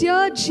me.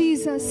 Dear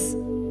Jesus,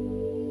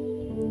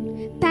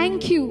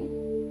 thank you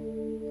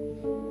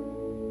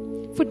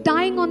for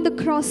dying on the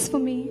cross for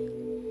me.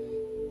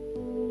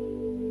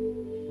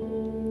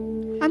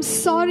 I'm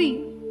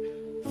sorry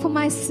for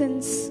my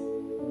sins,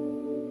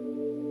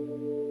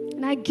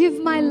 and I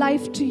give my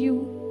life to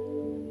you.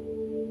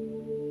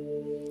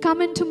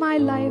 Come into my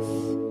life.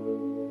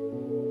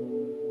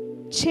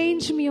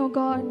 Change me, O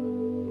God,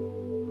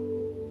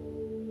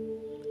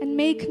 and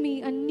make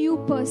me a new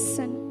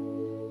person.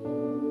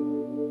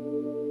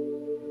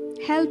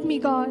 Help me,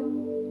 God,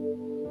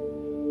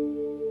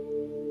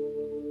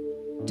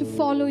 to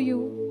follow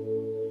you.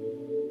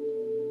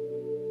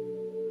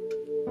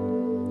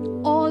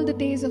 all the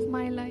days of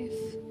my life.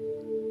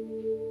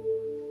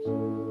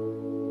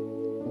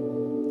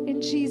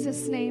 In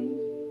Jesus' name.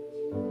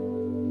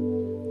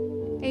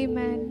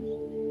 Amen.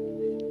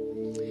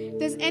 If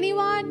there's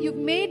anyone, you've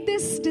made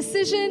this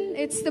decision,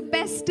 it's the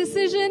best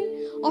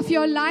decision of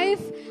your life,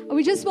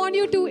 we just want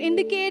you to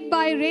indicate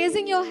by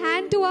raising your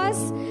hand to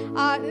us.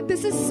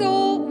 This is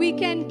so we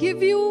can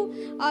give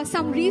you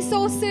some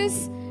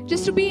resources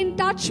just to be in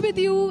touch with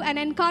you and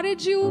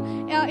encourage you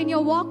in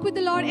your walk with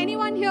the Lord.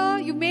 Anyone here,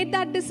 you made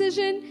that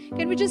decision?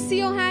 Can we just see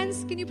your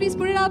hands? Can you please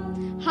put it up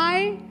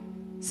high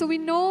so we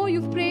know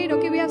you've prayed?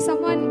 Okay, we have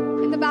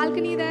someone in the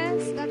balcony there.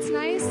 So that's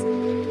nice.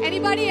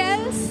 Anybody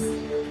else?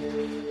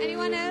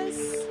 Anyone else?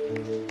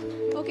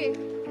 Okay,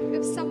 we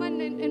have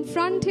someone in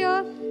front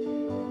here.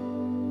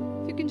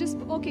 If you can just,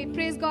 okay,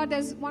 praise God.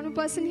 There's one more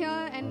person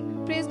here,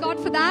 and praise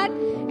God for that.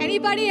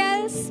 Anybody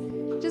else?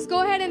 Just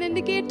go ahead and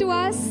indicate to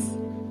us.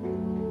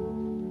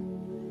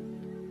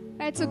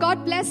 Right, so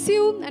God bless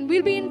you, and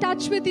we'll be in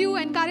touch with you,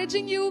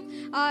 encouraging you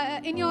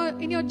in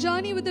your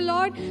journey with the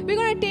Lord. We're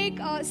going to take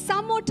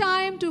some more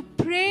time to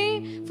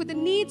pray for the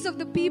needs of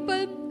the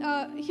people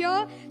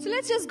here. So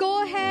let's just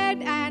go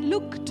ahead and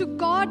look to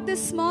God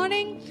this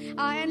morning,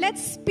 and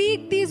let's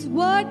speak these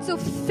words of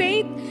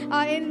faith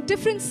in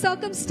different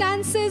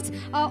circumstances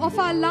of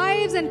our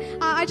lives. And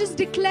I just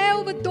declare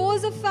over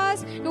those of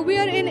us, we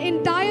are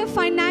in dire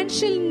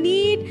financial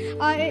need,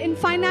 in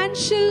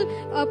financial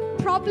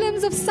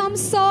problems of some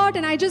sort,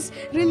 and I just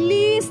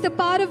release the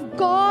power of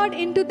God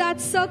into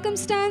that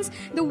circumstance.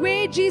 The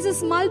way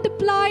Jesus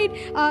multiplied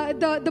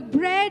the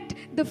bread,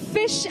 the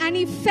fish, and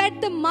He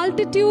fed the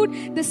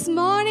multitude. This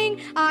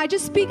morning, I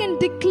just speak and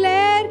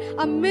declare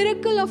a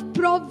miracle of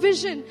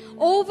provision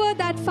over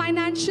that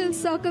financial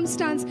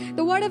circumstance.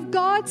 The Word of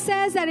God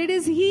says that it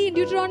is He, in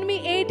Deuteronomy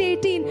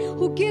 8:18,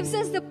 who gives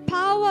us the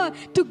power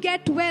to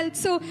get wealth.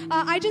 So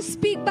I just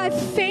speak by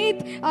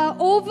faith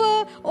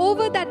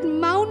over that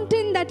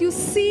mountain that you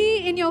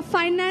see in your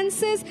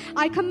finances.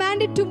 I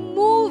command it to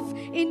move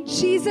in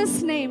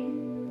Jesus' name.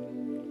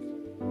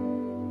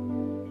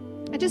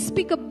 I just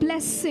speak a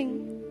blessing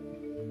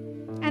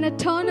and a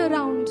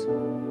turnaround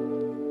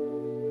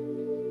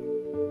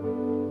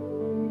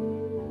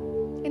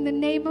in the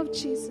name of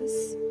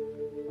Jesus.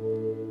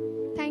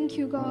 Thank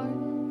you, God.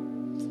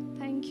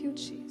 Thank you,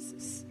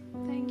 Jesus.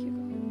 Thank you,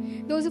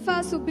 God. Those of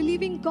us who are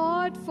believing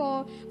God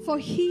for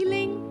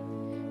healing,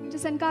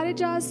 just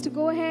encourage us to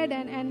go ahead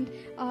and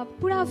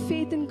put our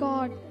faith in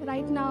God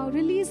right now.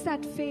 Release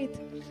that faith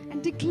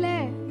and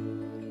declare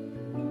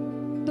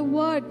the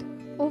word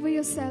over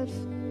yourself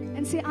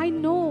and say, I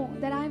know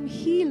that I'm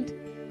healed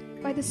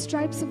by the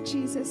stripes of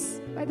Jesus.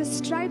 By the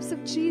stripes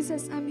of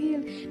Jesus, I'm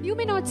healed. You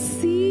may not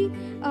see,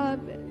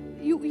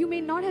 you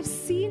may not have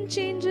seen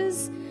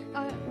changes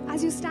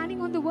as you're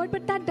standing on the word,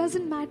 but that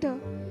doesn't matter.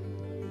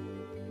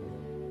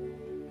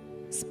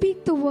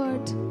 Speak the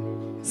word.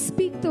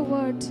 Speak the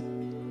word.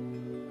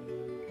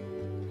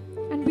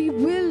 And we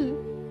will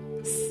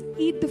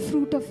eat the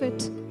fruit of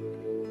it.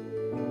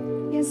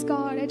 Yes,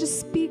 God, I just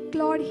speak,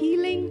 Lord,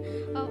 healing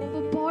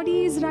over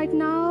bodies right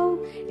now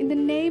in the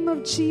name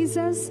of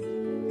Jesus.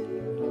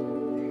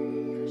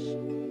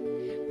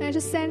 And I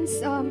just sense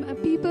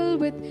people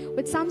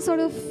with some sort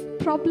of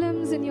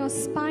problems in your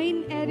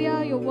spine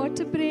area, your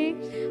vertebrae.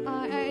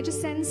 I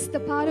just sense the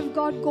power of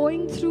God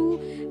going through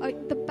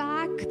the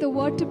back, the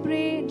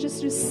vertebrae, and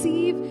just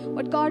receive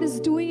what God is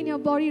doing in your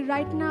body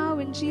right now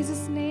in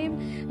Jesus' name.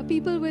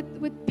 People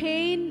with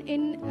pain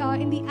in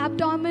the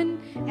abdomen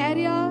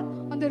area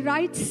on the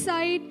right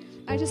side,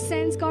 I just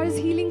sense God is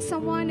healing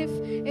someone. If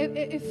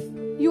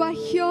you are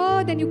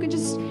here, then you can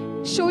just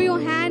show your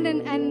hand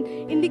and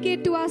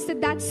indicate to us that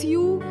that's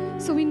you,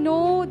 so we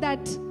know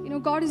that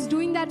God is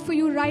doing that for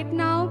you right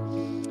now.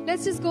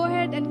 Let's just go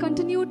ahead and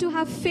continue to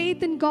have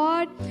faith in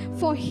God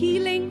for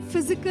healing,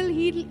 physical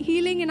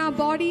healing in our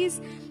bodies.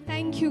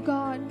 Thank you,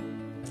 God.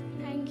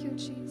 Thank you,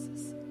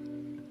 Jesus.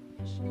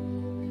 Thank you,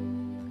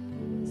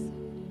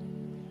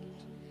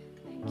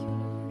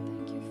 Lord.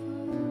 Thank you,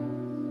 Father.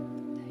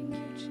 Thank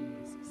you,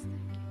 Jesus.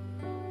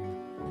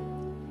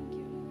 Thank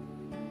you, Lord.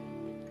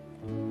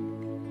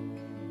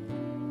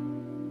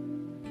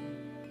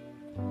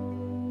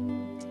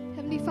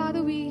 Heavenly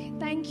Father, we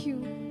thank you.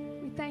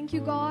 We thank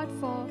you, God,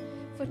 for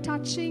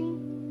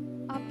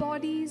touching our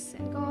bodies,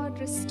 and God,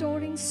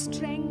 restoring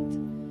strength,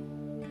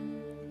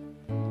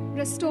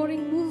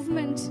 restoring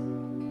movement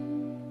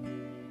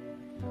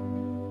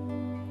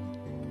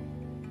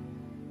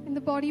in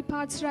the body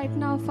parts right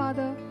now,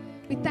 Father.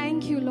 We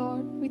thank you,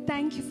 Lord. We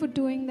thank you for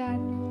doing that.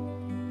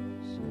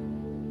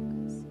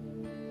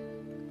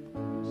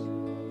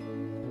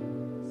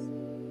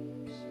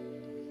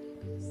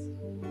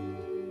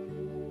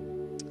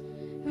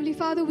 Heavenly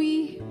Father,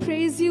 we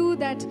praise you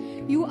that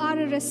you are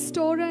a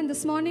restorer, and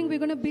this morning we're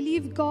going to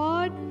believe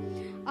God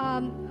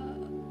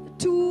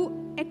to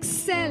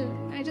excel.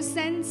 I just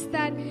sense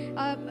that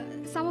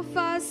some of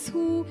us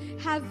who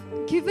have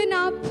given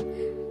up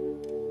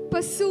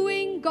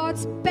pursuing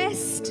God's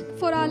best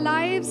for our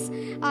lives,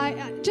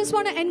 I just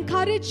want to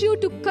encourage you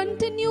to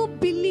continue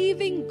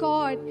believing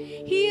God.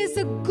 He is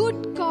a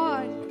good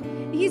God.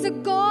 He's a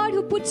God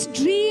who puts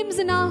dreams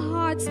in our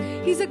hearts.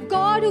 He's a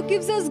God who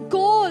gives us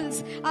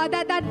goals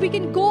that we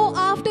can go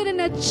after and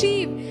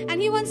achieve.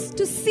 And He wants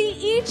to see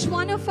each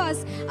one of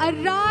us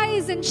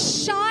arise and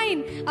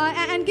shine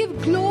and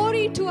give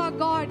glory to our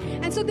God.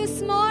 And so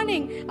this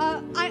morning,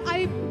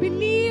 I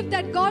believe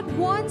that God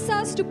wants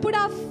us to put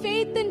our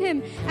faith in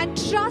Him and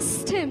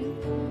trust Him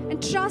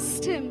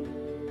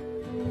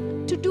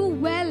to do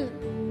well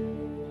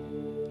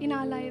in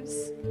our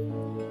lives.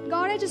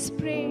 God, I just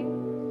pray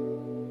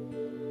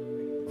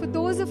for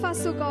those of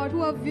us, oh God,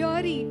 who are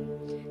weary,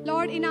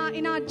 Lord, in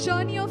our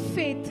journey of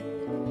faith,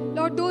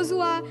 Lord, those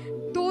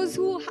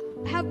who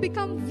have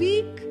become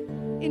weak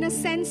in a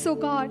sense, oh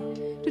God,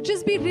 to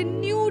just be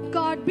renewed,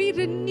 God, be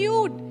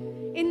renewed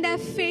in their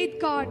faith,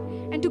 God,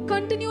 and to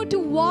continue to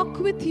walk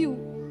with You.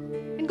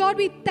 And God,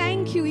 we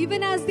thank You,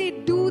 even as they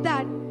do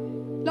that,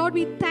 Lord,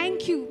 we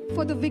thank You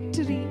for the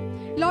victory.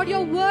 Lord,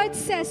 Your word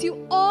says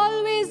You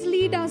always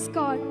lead us,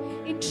 God,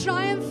 in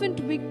triumphant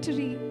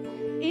victory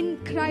in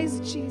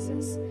Christ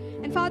Jesus.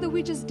 And Father,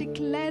 we just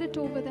declare it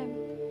over them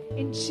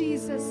in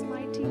Jesus'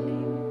 mighty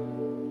name.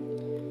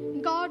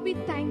 And God, we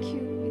thank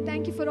You. We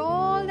thank You for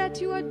all that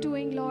You are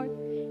doing, Lord,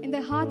 in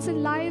the hearts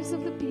and lives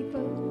of the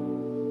people.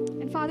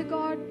 And Father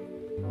God,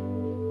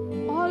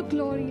 all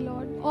glory,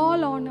 Lord,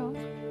 all honor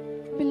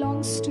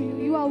belongs to You.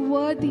 You are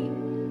worthy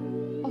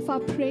of our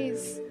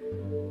praise.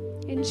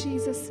 In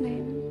Jesus'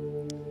 name,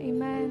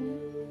 amen.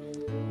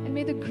 And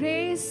may the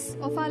grace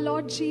of our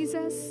Lord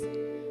Jesus,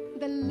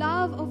 the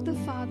love of the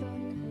Father,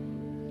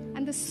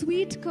 and the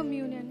sweet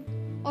communion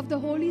of the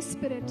Holy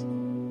Spirit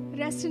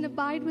rest and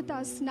abide with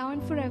us now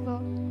and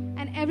forever.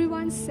 And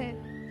everyone said,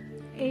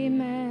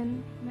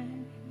 amen.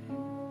 Amen.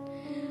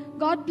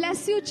 God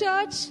bless you,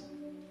 church.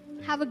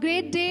 Have a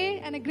great day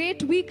and a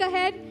great week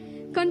ahead.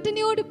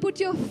 Continue to put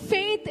your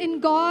faith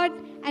in God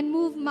and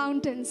move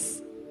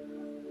mountains.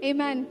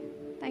 Amen.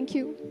 Thank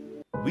you.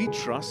 We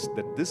trust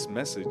that this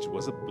message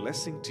was a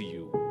blessing to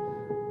you.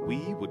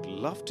 We would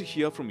love to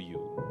hear from you.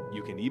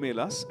 You can email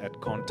us at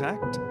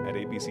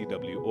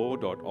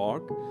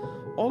contact@apcwo.org.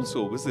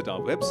 Also visit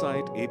our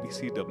website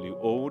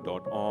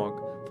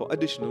apcwo.org for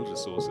additional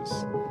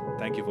resources.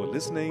 Thank you for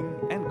listening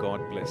and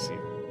God bless you.